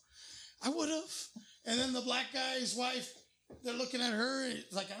know. I would have." And then the black guy's wife, they're looking at her and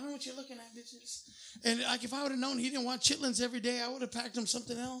it's like, "I don't know what you're looking at, bitches." And like, if I would have known he didn't want chitlins every day, I would have packed him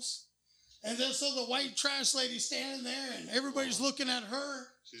something else. And then so the white trash lady's standing there and everybody's looking at her.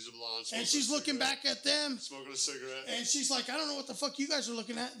 She's a blonde. And she's looking back at them. Smoking a cigarette. And she's like, "I don't know what the fuck you guys are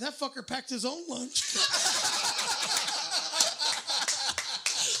looking at. That fucker packed his own lunch."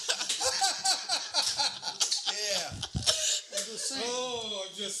 Yeah. I'm just saying. Oh,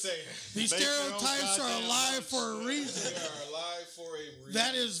 I'm just saying. These Make your own stereotypes are goddamn alive for a reason. They are alive for a reason.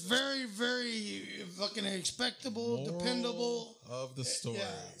 That is very, very fucking expectable, dependable. Of the story. Yeah.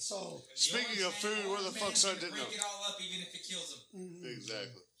 So Speaking of food, where the fuck's I didn't know? Break it all up, even if it kills them.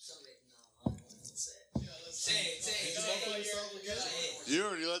 Exactly. Say it. You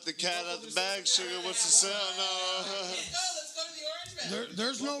already let the cat out the bag, sugar. What's the sell? No. Let's go to the Orange Man.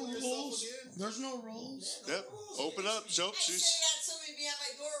 there's no rules. There's no rules. Yep. Open up. Jump. I say that somebody behind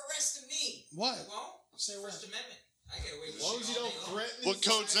my door arresting me. What? Well, Say what? First Amendment. I get away with As long as you don't threaten me, What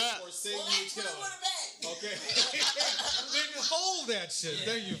code's that? or say Well, you that's kill. what I want to bet. Okay. Then hold that shit.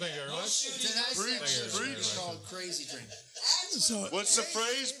 Thank you very much. Tonight's Preach, episode preach. is called Crazy Drink. That's So What's the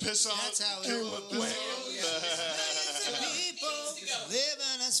phrase? Piss off. That's how it Hey, goes. when- People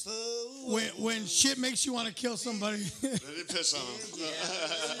living as fools. when shit makes you want to kill somebody, Let it piss on him.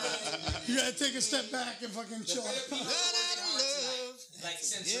 you gotta take a step back and fucking chill. Run out of love. Like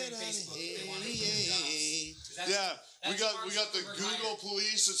censoring Get out of Facebook. They here. want to put jobs. That's- Yeah, we that's got Mark we got the Zuckerberg Google hired.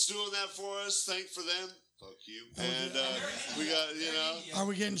 police that's doing that for us. Thank for them. Fuck you. And we got Are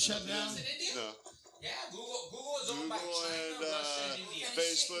we getting shut down? In India? no Yeah, Google is owned by Google China, and Russia, and India.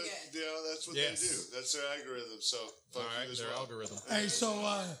 Facebook. That's what Yes. they do. That's their algorithm. So fuck All right, you as their well. algorithm. Hey, so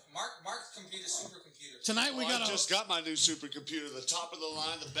Mark's computer, supercomputer. tonight we I got just got my new supercomputer, the top of the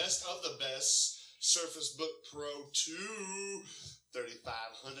line, the best of the best, Surface Book Pro 2,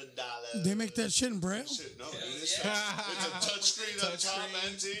 $3,500. They make that shit in Braille. Shit, no, dude, it's Yeah. a touchscreen up top, Touchscreen.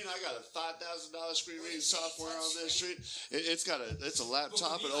 19. I got a $5,000 screen reading software on this shit. It's a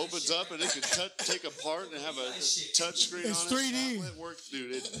laptop. It opens up and it can take apart and have a touch screen It's on 3D. it. It works,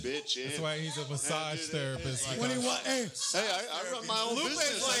 dude. It's bitchin'. That's why he's a massage therapist. When he hey, Hey, I run my own Lupe's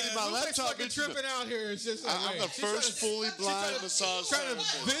business. I need my Lupe's laptop. fucking bitch. tripping out here. It's just like, I'm wait, the she's trying first to- fully she's blind massage trying to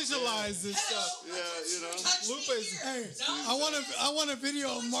therapist. visualize this stuff. Yeah, you know. Lupe's hey, I want a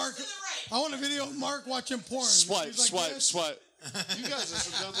video of Mark. I want a video of Mark watching porn. Swipe, He's like swipe, this. swipe. You guys are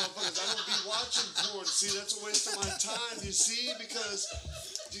some dumb motherfuckers. I don't be watching porn. See, that's a waste of my time, you see? Because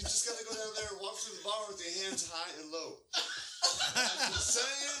you just gotta go down there and walk through the bar with your hands high and low. I'm just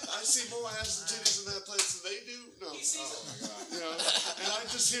saying, I see more ass and titties in that place than they do. No. Oh my God. You know, and I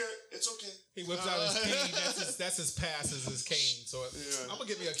just hear, it's okay. He whips out his cane. That's his pass, is his cane. So I'm gonna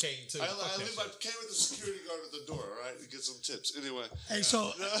get me a cane too. I Fuck that leave my shit. cane with the security guard at the door, all right? To get some tips. Anyway. Hey,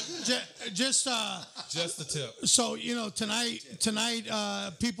 so just Just the tip. so you know tonight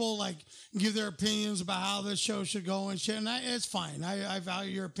people like give their opinions about how this show should go and shit, and it's fine. I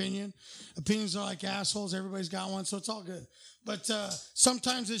value your opinion. Opinions are like assholes. Everybody's got one, so it's all good. But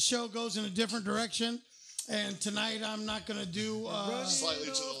sometimes this show goes in a different direction, and tonight I'm not gonna do. Slightly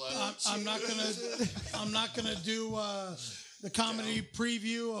to the left. I'm not gonna do the comedy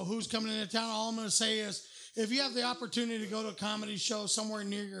preview of who's coming into town. All I'm gonna say is, if you have the opportunity to go to a comedy show somewhere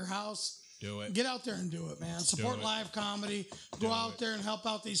near your house, Do it. get out there and do it, man. Support it. live comedy. Go out there and help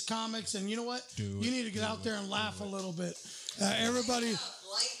out these comics. And you know what? Do You it. need to get out there and laugh a little bit. Everybody.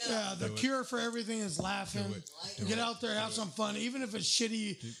 Lighten up. Yeah, the cure for everything is laughing. Do Get out there, have some fun. Even if it's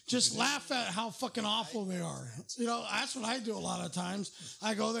shitty, just laugh at how fucking awful they are. You know, that's what I do a lot of times.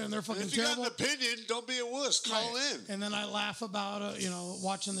 I go there and they're fucking If you got terrible. an opinion, don't be a wuss. Call Right. in. And then I laugh about it, you know,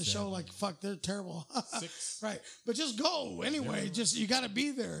 watching the show like, fuck, they're terrible. 6. Right. But just go anyway. Just, you got to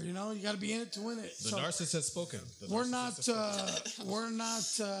be there, you know, you got to be in it to win it. The So narcissist has spoken. The we're narcissist not, has spoken. we're not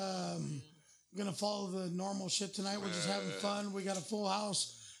going to follow the normal shit tonight. We're just having fun. We got a full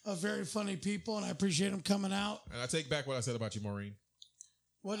house of very funny people, and I appreciate them coming out. And I take back what I said about you, Maureen.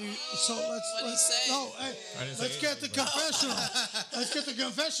 What do you? So What'd he say? No, hey, I didn't say let's get the anything, but- confessional. Let's get the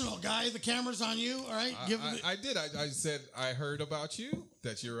confessional, guy. The camera's on you. All right, give it. I did. I said I heard about you,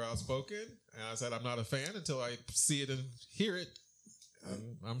 that you're outspoken, and I said I'm not a fan until I see it and hear it.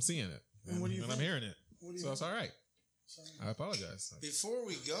 And I'm seeing it, And what do you I'm think? hearing it. What do you So it's all right. I apologize. Before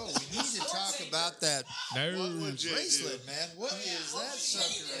we go, we need to talk about that No. What would Jay bracelet, do? man. What is that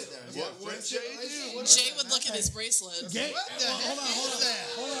sucker right there? What would Jay do? Jay would look at his bracelet. Gay, What the heck is that?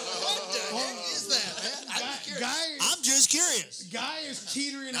 What the heck is that, man? I'm curious. I'm just curious. guy is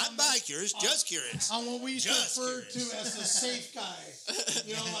teetering Not on, by curious, just curious. on what we used Just to refer curious. to as the safe guy.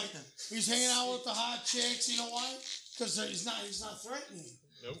 You know, like he's hanging out with the hot chicks. You know why? Because he's not threatening.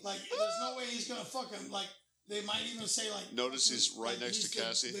 Nope. Like there's no way he's gonna fuck him. Like they might even say like. Notice he's right like, next he's to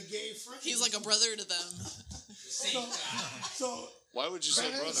Cassie. The gay friend. He's like a brother to them. So Why would you say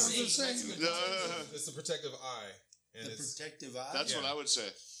I'm brother? just saying. It's a protective eye, and The it's protective eye. That's what I would say.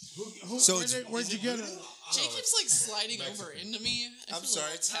 So where'd you get it? Jay keeps like sliding over into me. I I'm feel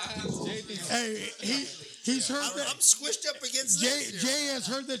sorry. attacked. Hey, he's heard I'm that. squished up against Jay, this here. Jay has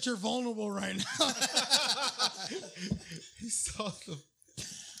heard that you're vulnerable right now. he saw the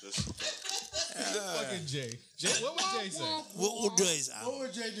Fucking Jay. What would Jay say? What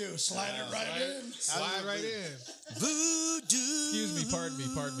would Jay do? Slide it right in. Slide right in. Voodoo. Excuse me. Pardon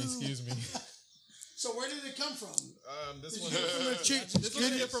me. Excuse me. So where did it come from? This Did one. you get it from the chick? This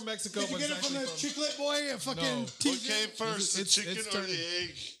one came from Mexico. Did you but get it it's from the actually chiclet boy? A fucking No. What TJ? came first, the chicken it's or turning. the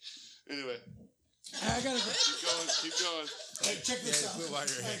egg? Anyway, I gotta go. keep going. Hey, check this out.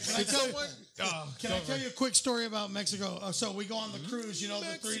 Hey, Did someone? Can I tell you a quick story about Mexico? So we go on the cruise, the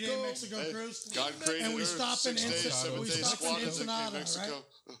 3-day Mexico cruise, God created and we Earth, stop in 6 days, 7 we days, stop in squatted, Ensenada, Mexico.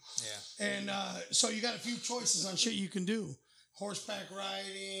 right? And so you got a few choices on shit you can do: horseback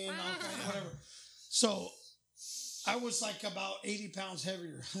riding, all kind of whatever. So I was like about 80 pounds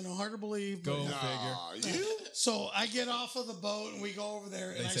heavier. Hard to believe. Go But, figure. You? so I get off of the boat and we go over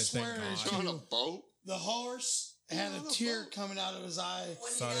there, and I said, swear "Thank to God." On a you, boat? the horse had a tear coming out of his eye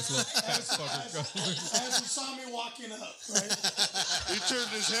Saw this little fat fucker coming. as he saw me walking up. Right. He turned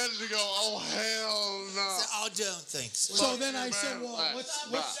his head to go, oh, hell no. I don't think so. So then I said, "Well, what's?"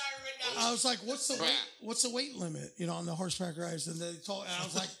 Bah. I was like, "What's the weight limit? On the horseback rides?" And they told, and I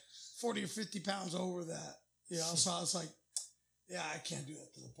was like, 40 or 50 pounds over that. So I was like, "Yeah, I can't do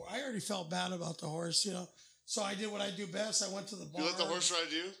that to the poor." I already felt bad about the horse, So I did what I do best. I went to the bar. You let the horse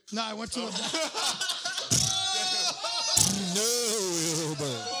ride you? No, I went to the bar. No,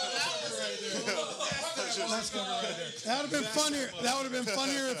 Wilbur. That would have been funnier. That would have been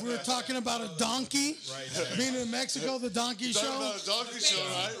funnier if we were talking about a donkey. Being in Mexico, the donkey Talking show, about a donkey show,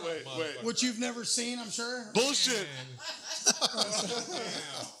 right? Wait. which you've never seen, I'm sure. Bullshit.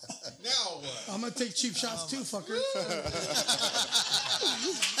 Now what? I'm gonna take cheap shots too, fucker.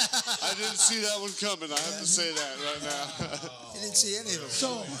 I didn't see that one coming. I have to say that right now. You didn't see any of them.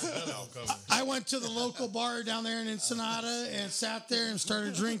 So I went to the local bar down there in Ensenada and sat there and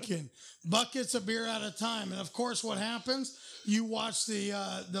started drinking buckets of beer at a time. And of course, what happens? You watch the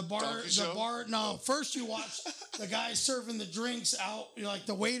bar. Donkey The show? bar. No, first you watch the guy serving the drinks out, like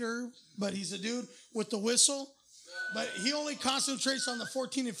the waiter, but he's a dude with the whistle. But he only concentrates on the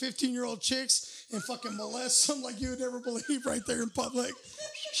 14 and 15-year-old chicks and fucking molests them like you would never believe right there in public.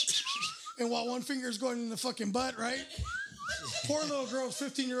 And while one finger's going in the fucking butt, right? Poor little girl,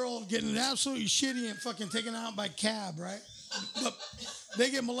 15-year-old, getting absolutely shitty and fucking taken out by cab, right? But they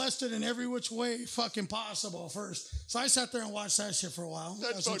get molested in every which way fucking possible first. So I sat there and watched that shit for a while.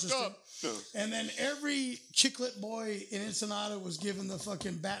 That That's was fucked interesting. up. No. And then every chiclet boy in Ensenada was given the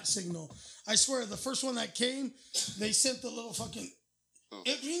fucking bat signal. I swear, the first one that came, they sent the little fucking,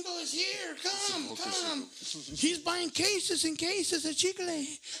 El Gringo is here, come. He's buying cases and cases of chicle.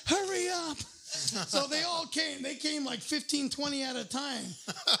 Hurry up. So they all came. They came like 15, 20 at a time.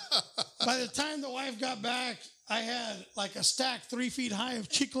 By the time the wife got back, I had like a stack 3 feet high of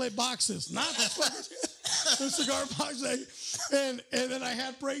chicle boxes. Not the cigar box. And then I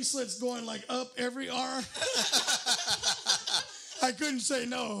had bracelets going like up every arm. I couldn't say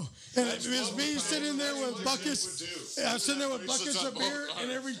no. And it was me sitting there with buckets. I was sitting there with buckets of beer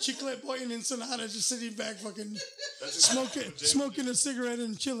and every chiclet boy in Ensenada just sitting back fucking smoking a cigarette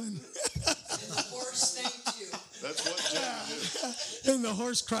and chilling. And the horse thanked you. That's what Jack did. And the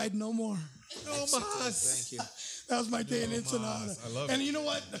horse cried no more. No mas. Thank you. That was my day in Ensenada. I love And it. you know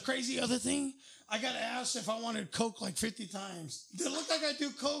what? The crazy other thing? I got asked if I wanted Coke like 50 times. Did it look like I do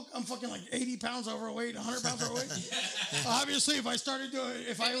Coke? I'm fucking like 80 pounds overweight, 100 pounds overweight. Obviously, if I was doing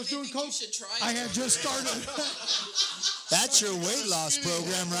think Coke, you should try I it. had just started. That's your weight loss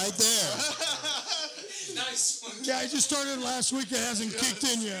program right there. Nice one. Yeah, I just started last week. It hasn't kicked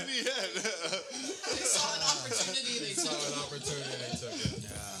in yet. They saw an opportunity. They took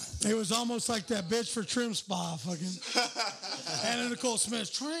it. It was almost like that bitch for Trim Spa, fucking. Anna Nicole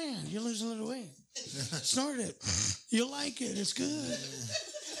Smith, try it. You're losing a little weight. Snort it. You'll like it. It's good.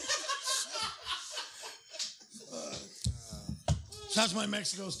 That's my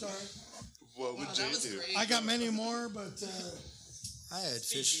Mexico story. What would Wow, Jay that was do? great. I got many more, but I had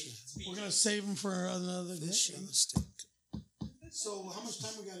fish we're going to save them for another day. on the stick. So how much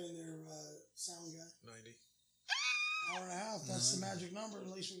time we got in there, sound guy? 90. Hour and a half. That's the magic number. At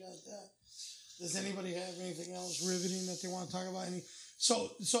least we got that. Does anybody have anything else riveting that they want to talk about?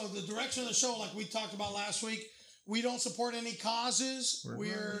 So the direction of the show, like we talked about last week, we don't support any causes.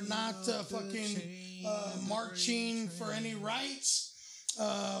 We're not fucking marching for any rights.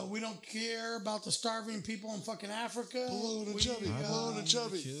 We don't care about the starving people in fucking Africa. Balloon and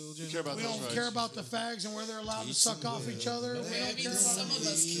chubby. You care about We those don't rights? care about the fags and where they're allowed to suck off each other. We I don't mean, care some about of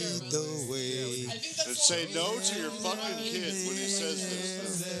us care about The this. way I think that's And the say whole no reason to your fucking kid when he says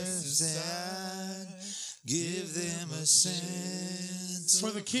this. Give them a sense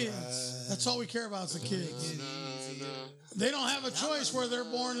for the kids. That's all we care about is the kids. They don't have a choice where they're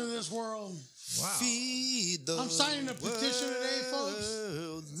born in this world. Wow. Feed the I'm signing a petition today,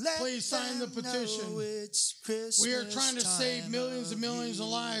 folks. Please sign the petition. We are trying to save millions and millions of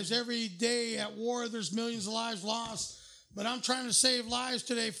lives. Every day at war, there's millions of lives lost. But I'm trying to save lives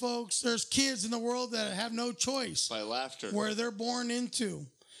today, folks. There's kids in the world that have no choice By laughter. where they're born into.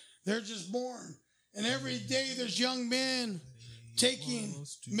 They're just born. And every day there's young men taking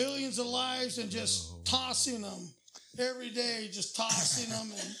millions of lives and just tossing them. Every day, just tossing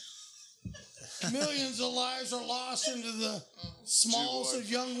them. And millions of lives are lost into the smalls of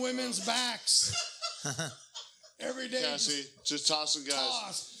young women's backs. Every day. Cassie, just tossing guys.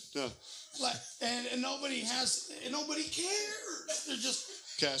 Toss. No. Like, and nobody cares. They're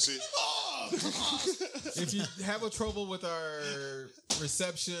just Cassie. If you have a trouble with our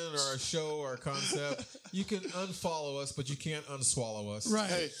reception or our show or our concept, you can unfollow us, but you can't unswallow us. right.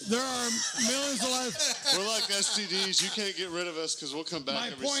 Hey. There are millions of lives. We're like STDs. You can't get rid of us because we'll come back My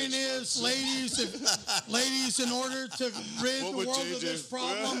every point 6 is, months. ladies, in order to rid What the would world you of do? this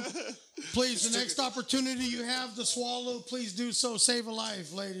problem, please, the next opportunity you have to swallow, please do so. Save a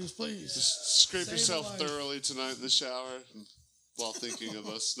life, ladies, please. Scrape Save yourself a life. thoroughly tonight in the shower while thinking of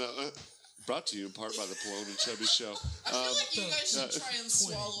us. No, brought to you in part by the Palone and Chubby Show. I feel like you guys should try and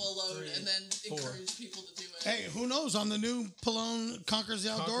swallow alone and then encourage people to do it. Hey, who knows? On the new Pallone Conquers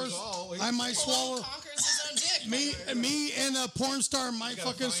the Outdoors, All. I might swallow. Conquers his own dick. Me and a porn star might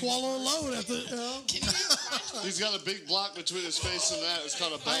fucking find swallow a load at the. Can you find He's got a big block between his face and that. It's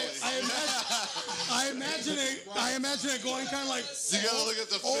called a belly. I imagine it going kind of like. You gotta look at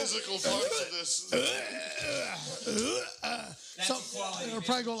the physical parts of this. So it'll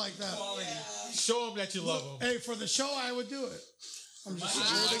probably go like that. Show them that you love them. Hey, for the show, I would do it. I'm just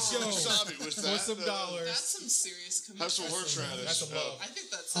Wasabi with For that. some dollars. That's some serious commitment. Have some horseradish. That's some love. I think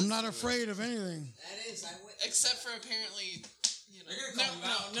that's. I'm not afraid of anything. That is, I went. Except for apparently, you know. They're gonna call you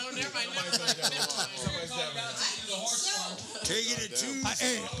out. No, never mind. Somebody's down. Taking it too.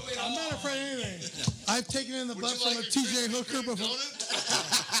 Hey, I'm not afraid of anything. I've taken it in the butt from a TJ Hooker before.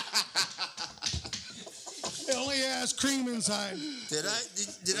 It only has cream inside. Did I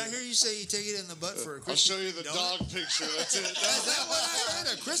hear you say you take it in the butt for a I'll Krispy show you the Kreme dog donut? picture. That's it. Is that what I heard?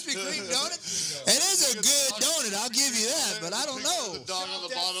 A Krispy Kreme donut? It is a good donut. I'll give you that, but I don't know. The dog on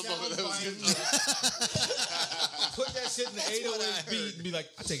the bottom of it. That was good. Put that shit in the 808 beat and be like,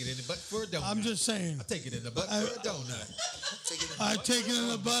 I take it in the butt for a donut. I'm just saying. I take it in the butt for a donut. I've taken it in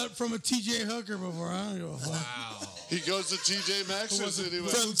the butt from a TJ Hooker before. I don't give a fuck. Wow. He goes to TJ Maxx's anyway.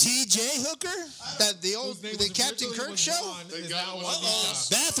 From TJ Hooker? That the old Whose name the was Captain originally Kirk was show? Vaughn, They is got now one. Juanita.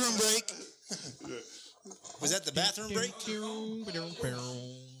 Bathroom break. Was that the bathroom break?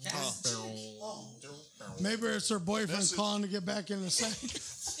 Maybe it's her boyfriend Message. calling to get back in the sack.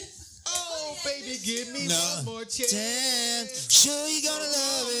 Oh, baby, give me No. one more chance. Dan, sure you gonna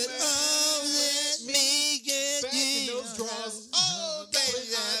love it. Oh, let me get Back in you. those drawers. Oh,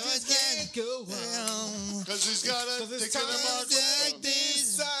 baby, I just can't go on. Because he's got a Cause it's dick in the times box. like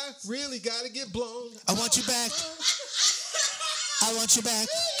this, I really gotta get blown. I want you back. I want you back.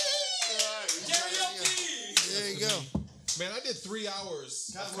 There you go. Man, I did 3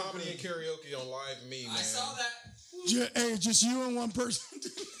 hours of comedy and karaoke on Live Me, man. I saw that. Hey, just you and one person.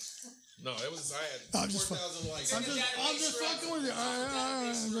 No, it was, I had I'm just 4,000 likes. I'm just fucking with you. All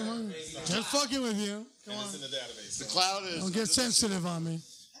right. Just fucking with you. And it's in the database. The cloud is Don't get sensitive on me.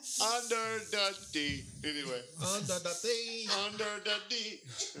 under the D. Anyway, Under the thing. under the D.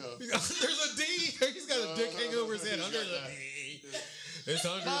 Yeah. There's a D. He's got a dick hanging over his head. Under the D. It's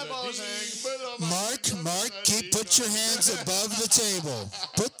under My the balls D. hang, but on my Mark, put your hands above the table.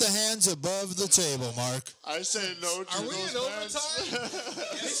 Put the hands above the table, Mark. I say no to Are we those in pants.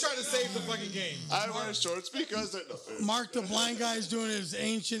 overtime? He's trying to save the fucking game. I wear shorts because they're... Mark the blind guy is doing his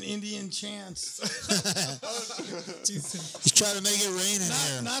ancient Indian chants. He's trying to make it rain in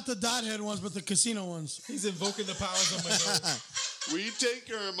here. Not the dot head ones, but the casino ones. He's invoking the powers of Monroe. We take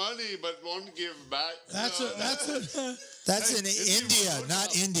your money, but won't give back. That's in India,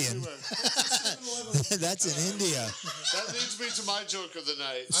 not Indian. That's in India. That leads me to my joke of the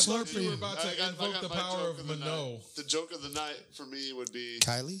night. I thought you were Slurpee. about to I got invoke the my power joke of the Minot. night. The joke of the night for me would be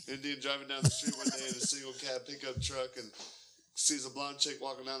Kylie? Indian driving down the street one day in a single cab pickup truck and sees a blonde chick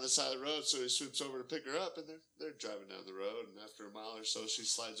walking down the side of the road, so he swoops over to pick her up, and they're driving down the road, and after a mile or so, she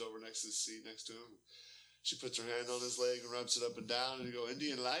slides over next to the seat next to him. She puts her hand on his leg and rubs it up and down, and you go,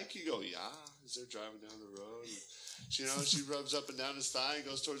 Indian like? You go, yeah, as they're driving down the road. And You know, she rubs up and down his thigh and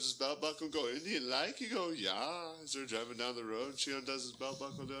goes towards his belt buckle and go, Indian like? You go, yeah. As they're driving down the road, she undoes his belt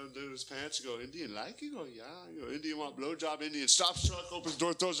buckle, undo his pants. You go, Indian like? You go, yeah. You go, Indian want blowjob. Indian stops truck, opens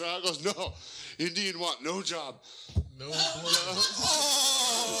door, throws her out, goes, no. Indian want no job. No blow.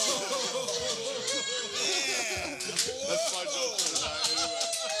 That's my joke for tonight. Anyway,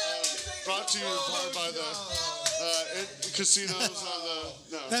 brought to you in part by the casinos on the.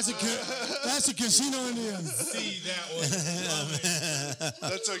 No. That's a casino Indian. See that one.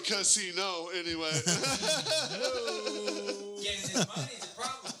 That's a casino, anyway. Getting his money is a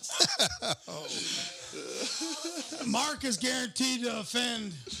problem. Mark is guaranteed to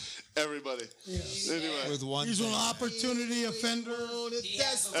offend. Everybody. Anyway. With one. He's an opportunity offender.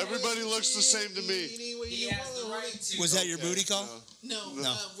 Everybody looks the same to me. He has the right to. Was that your booty call? No,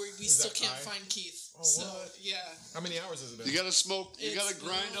 No. we still that can't high? find Keith. Oh, So what? yeah, How many hours has it been? You gotta smoke. You gotta It's-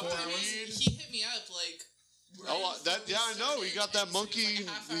 grind up no, the it was- weed. He hit me up like. Oh, that yeah, I know. He got that and so monkey. he was, like,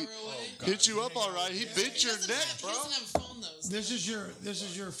 a half hour away. Hit you up all right. He bit your neck, He bro. doesn't have a phone though. This is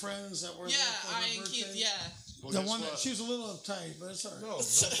your friends that were Yeah, there for I her and birthday. Keith. Yeah. Well, The guess one that what? she was a little uptight, but it's alright. No.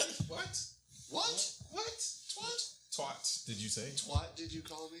 What? What? What? Twat, did you say? What did you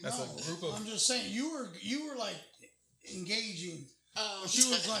call me? That's No, a group of. I'm just saying you were like engaging. Oh, She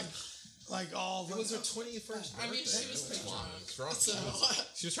was like all. It was her 21st. I mean, she was pretty drunk. Drunk. So,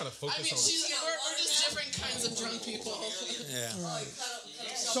 She was trying to focus I mean, on. we're just different kinds of drunk people. Yeah.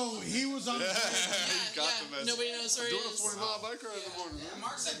 So he was on. You got yeah, the message. nobody knows where he Doing a is. 40-mile bike ride in the morning. Man.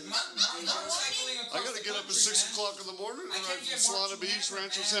 Mark's cycling I across gotta the get up at country, 6 man. o'clock in the morning and I ride can't from get Mark Solana to Beach, Denver,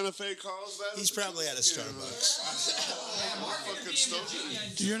 Rancho man. Santa Fe, Carlsbad. He's probably at a Starbucks. Yeah, Mark could Fucking be in stoked.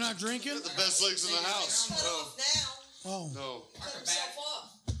 Virginia. You're not drinking? The best legs in the house. Cut off now. Oh, No. Mark are Cut bad. himself off.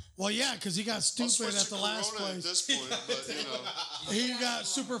 well, yeah, because he got I'll stupid switch at to the last Corona at place. this point, but you know. He got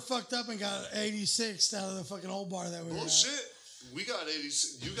super fucked up and got 86 out of the fucking old bar that we were at. Bullshit. We got 80.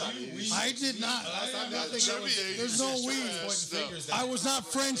 You got 80. I did not. It should be 80. There's no weed. Pointing fingers I at was not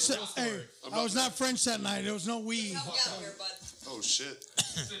French. Hey, I was not French that night. There was no weed. Help me out here, bud. Oh shit.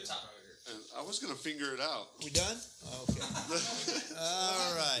 Good talk. And I was gonna finger it out. We done? Okay.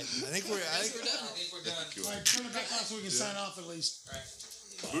 All right. I think we're. I think we're done. All right, turn it back on so we can sign off at least.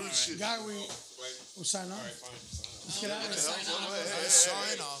 Bullshit. Guy, we'll sign off. Let's get out of here. Hey,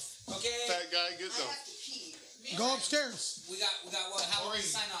 sign off. Okay. fat guy, get I them. have to pee. Go upstairs. We got what? How long to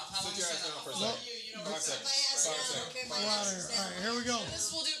sign off? How long to sign off? Put my ass down, okay? My We're out ass of is here. All down. right, here we go. This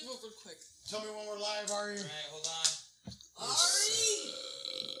we'll do it real quick. Tell me when we're live, are you? All right, hold on. Ari!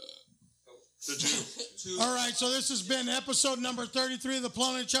 The Jew. All right, so this has been episode number 33 of the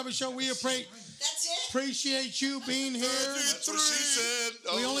Plone and Chubby Show. We That's it? appreciate you being here. That's what she said.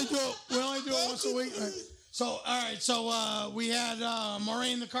 Oh. We only do it once a week. So, all right. So we had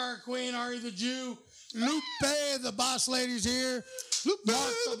Maureen the Car Queen, Ari the Jew, Lupe the Boss Lady's here,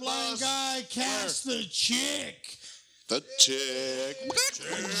 Mark the Blind Guy, Cass the Chick. The chick.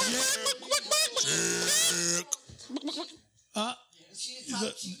 She's a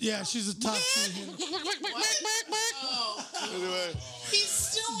top chick. Yeah, she's a top chick. Oh, Anyway. he's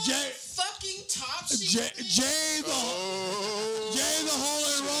still on Jay- fucking top sheet. Jay the Oh.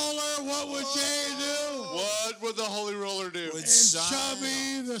 Holy Roller. What would Jay do? What would the Holy Roller do? And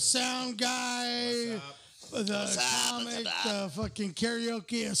Chubby, the sound guy, the comic, the fucking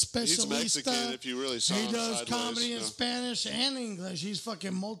karaoke He's specialista. Mexican if you really saw He him does sideways. comedy in No. Spanish and English. He's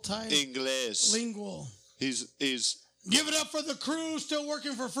fucking English. multilingual. He's Give it up for the crew still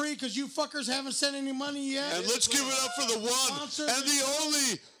working for free because you fuckers haven't sent any money yet. and let's give it up for the one Sponsor. and the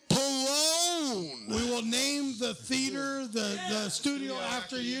only Pallone. We will name the theater, the studio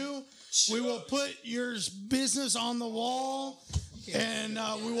after you. We will put your business on the wall, and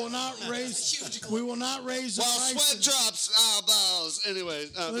we will not raise. We will not raise the While sweat prices. drops elbows. Anyway,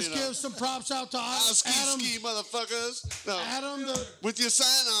 Let's give some props out to ski Adam. motherfuckers. No, Adam, the with your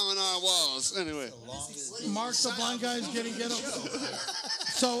sign on our walls. Anyway, Mark the Blind Guy is getting get him.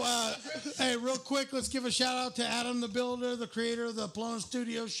 So, hey, real quick, let's give a shout out to Adam the Builder, the creator of the Plone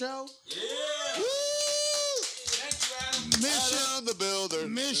Studio Show. Adam the Builder.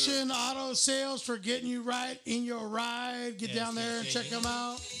 Mission Auto Sales for getting you right in your ride. Get down there and check them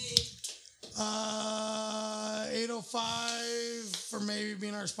out. 805 for maybe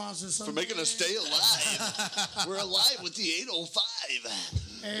being our sponsor. For making us stay alive. We're alive with the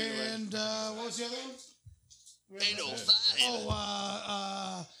 805. And what was the other one? 805.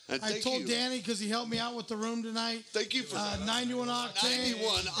 Oh, And I thank told you. Danny because he helped me out with the room tonight. Thank you for 91 Octane.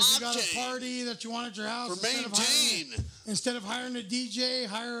 91 If you got a Octane. party that you want at your house, For maintain. instead of hiring a DJ,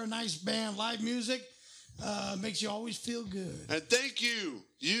 hire a nice band. Live music makes you always feel good. And thank you,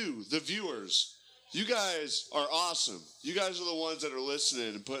 the viewers, You guys are awesome. You guys are the ones that are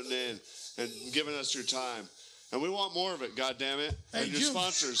listening and putting in and giving us your time. And we want more of it, goddammit. Hey, and your June.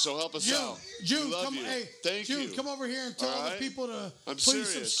 sponsors, so help us out. June, we love come, you. hey, Thank June, you. come over here and tell All the right? people to I'm please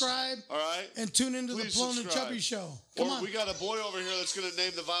serious. subscribe. All right? And tune into Please the Plone and subscribe. Chubby Show. Come Or on. we got a boy over here that's going to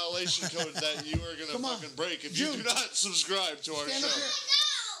name the violation code that you are going to Come on. fucking break if June. you do not subscribe to our Stand up show. here.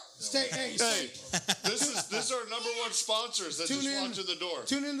 Stay, hey, Hey, this is our number one sponsors that Tune just in. walked in the door.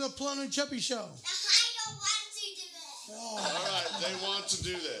 Tune into the Plone and Chubby Show. All right, they want to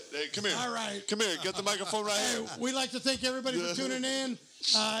do that. Hey, come here. All right. Come here. Get the microphone right Hey, here. we'd like to thank everybody for tuning in.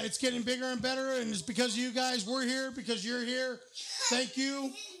 It's getting bigger and better, and it's because of you guys. We're here because you're here. Thank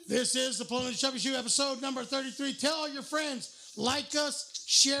you. This is the Plone and Chubby Show, episode number 33. Tell all your friends. Like us.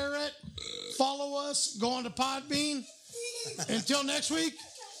 Share it. Follow us. Go on to Podbean. Until next week,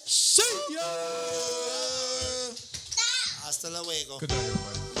 see ya! Hasta luego. Good night,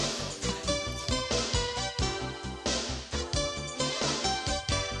 everybody.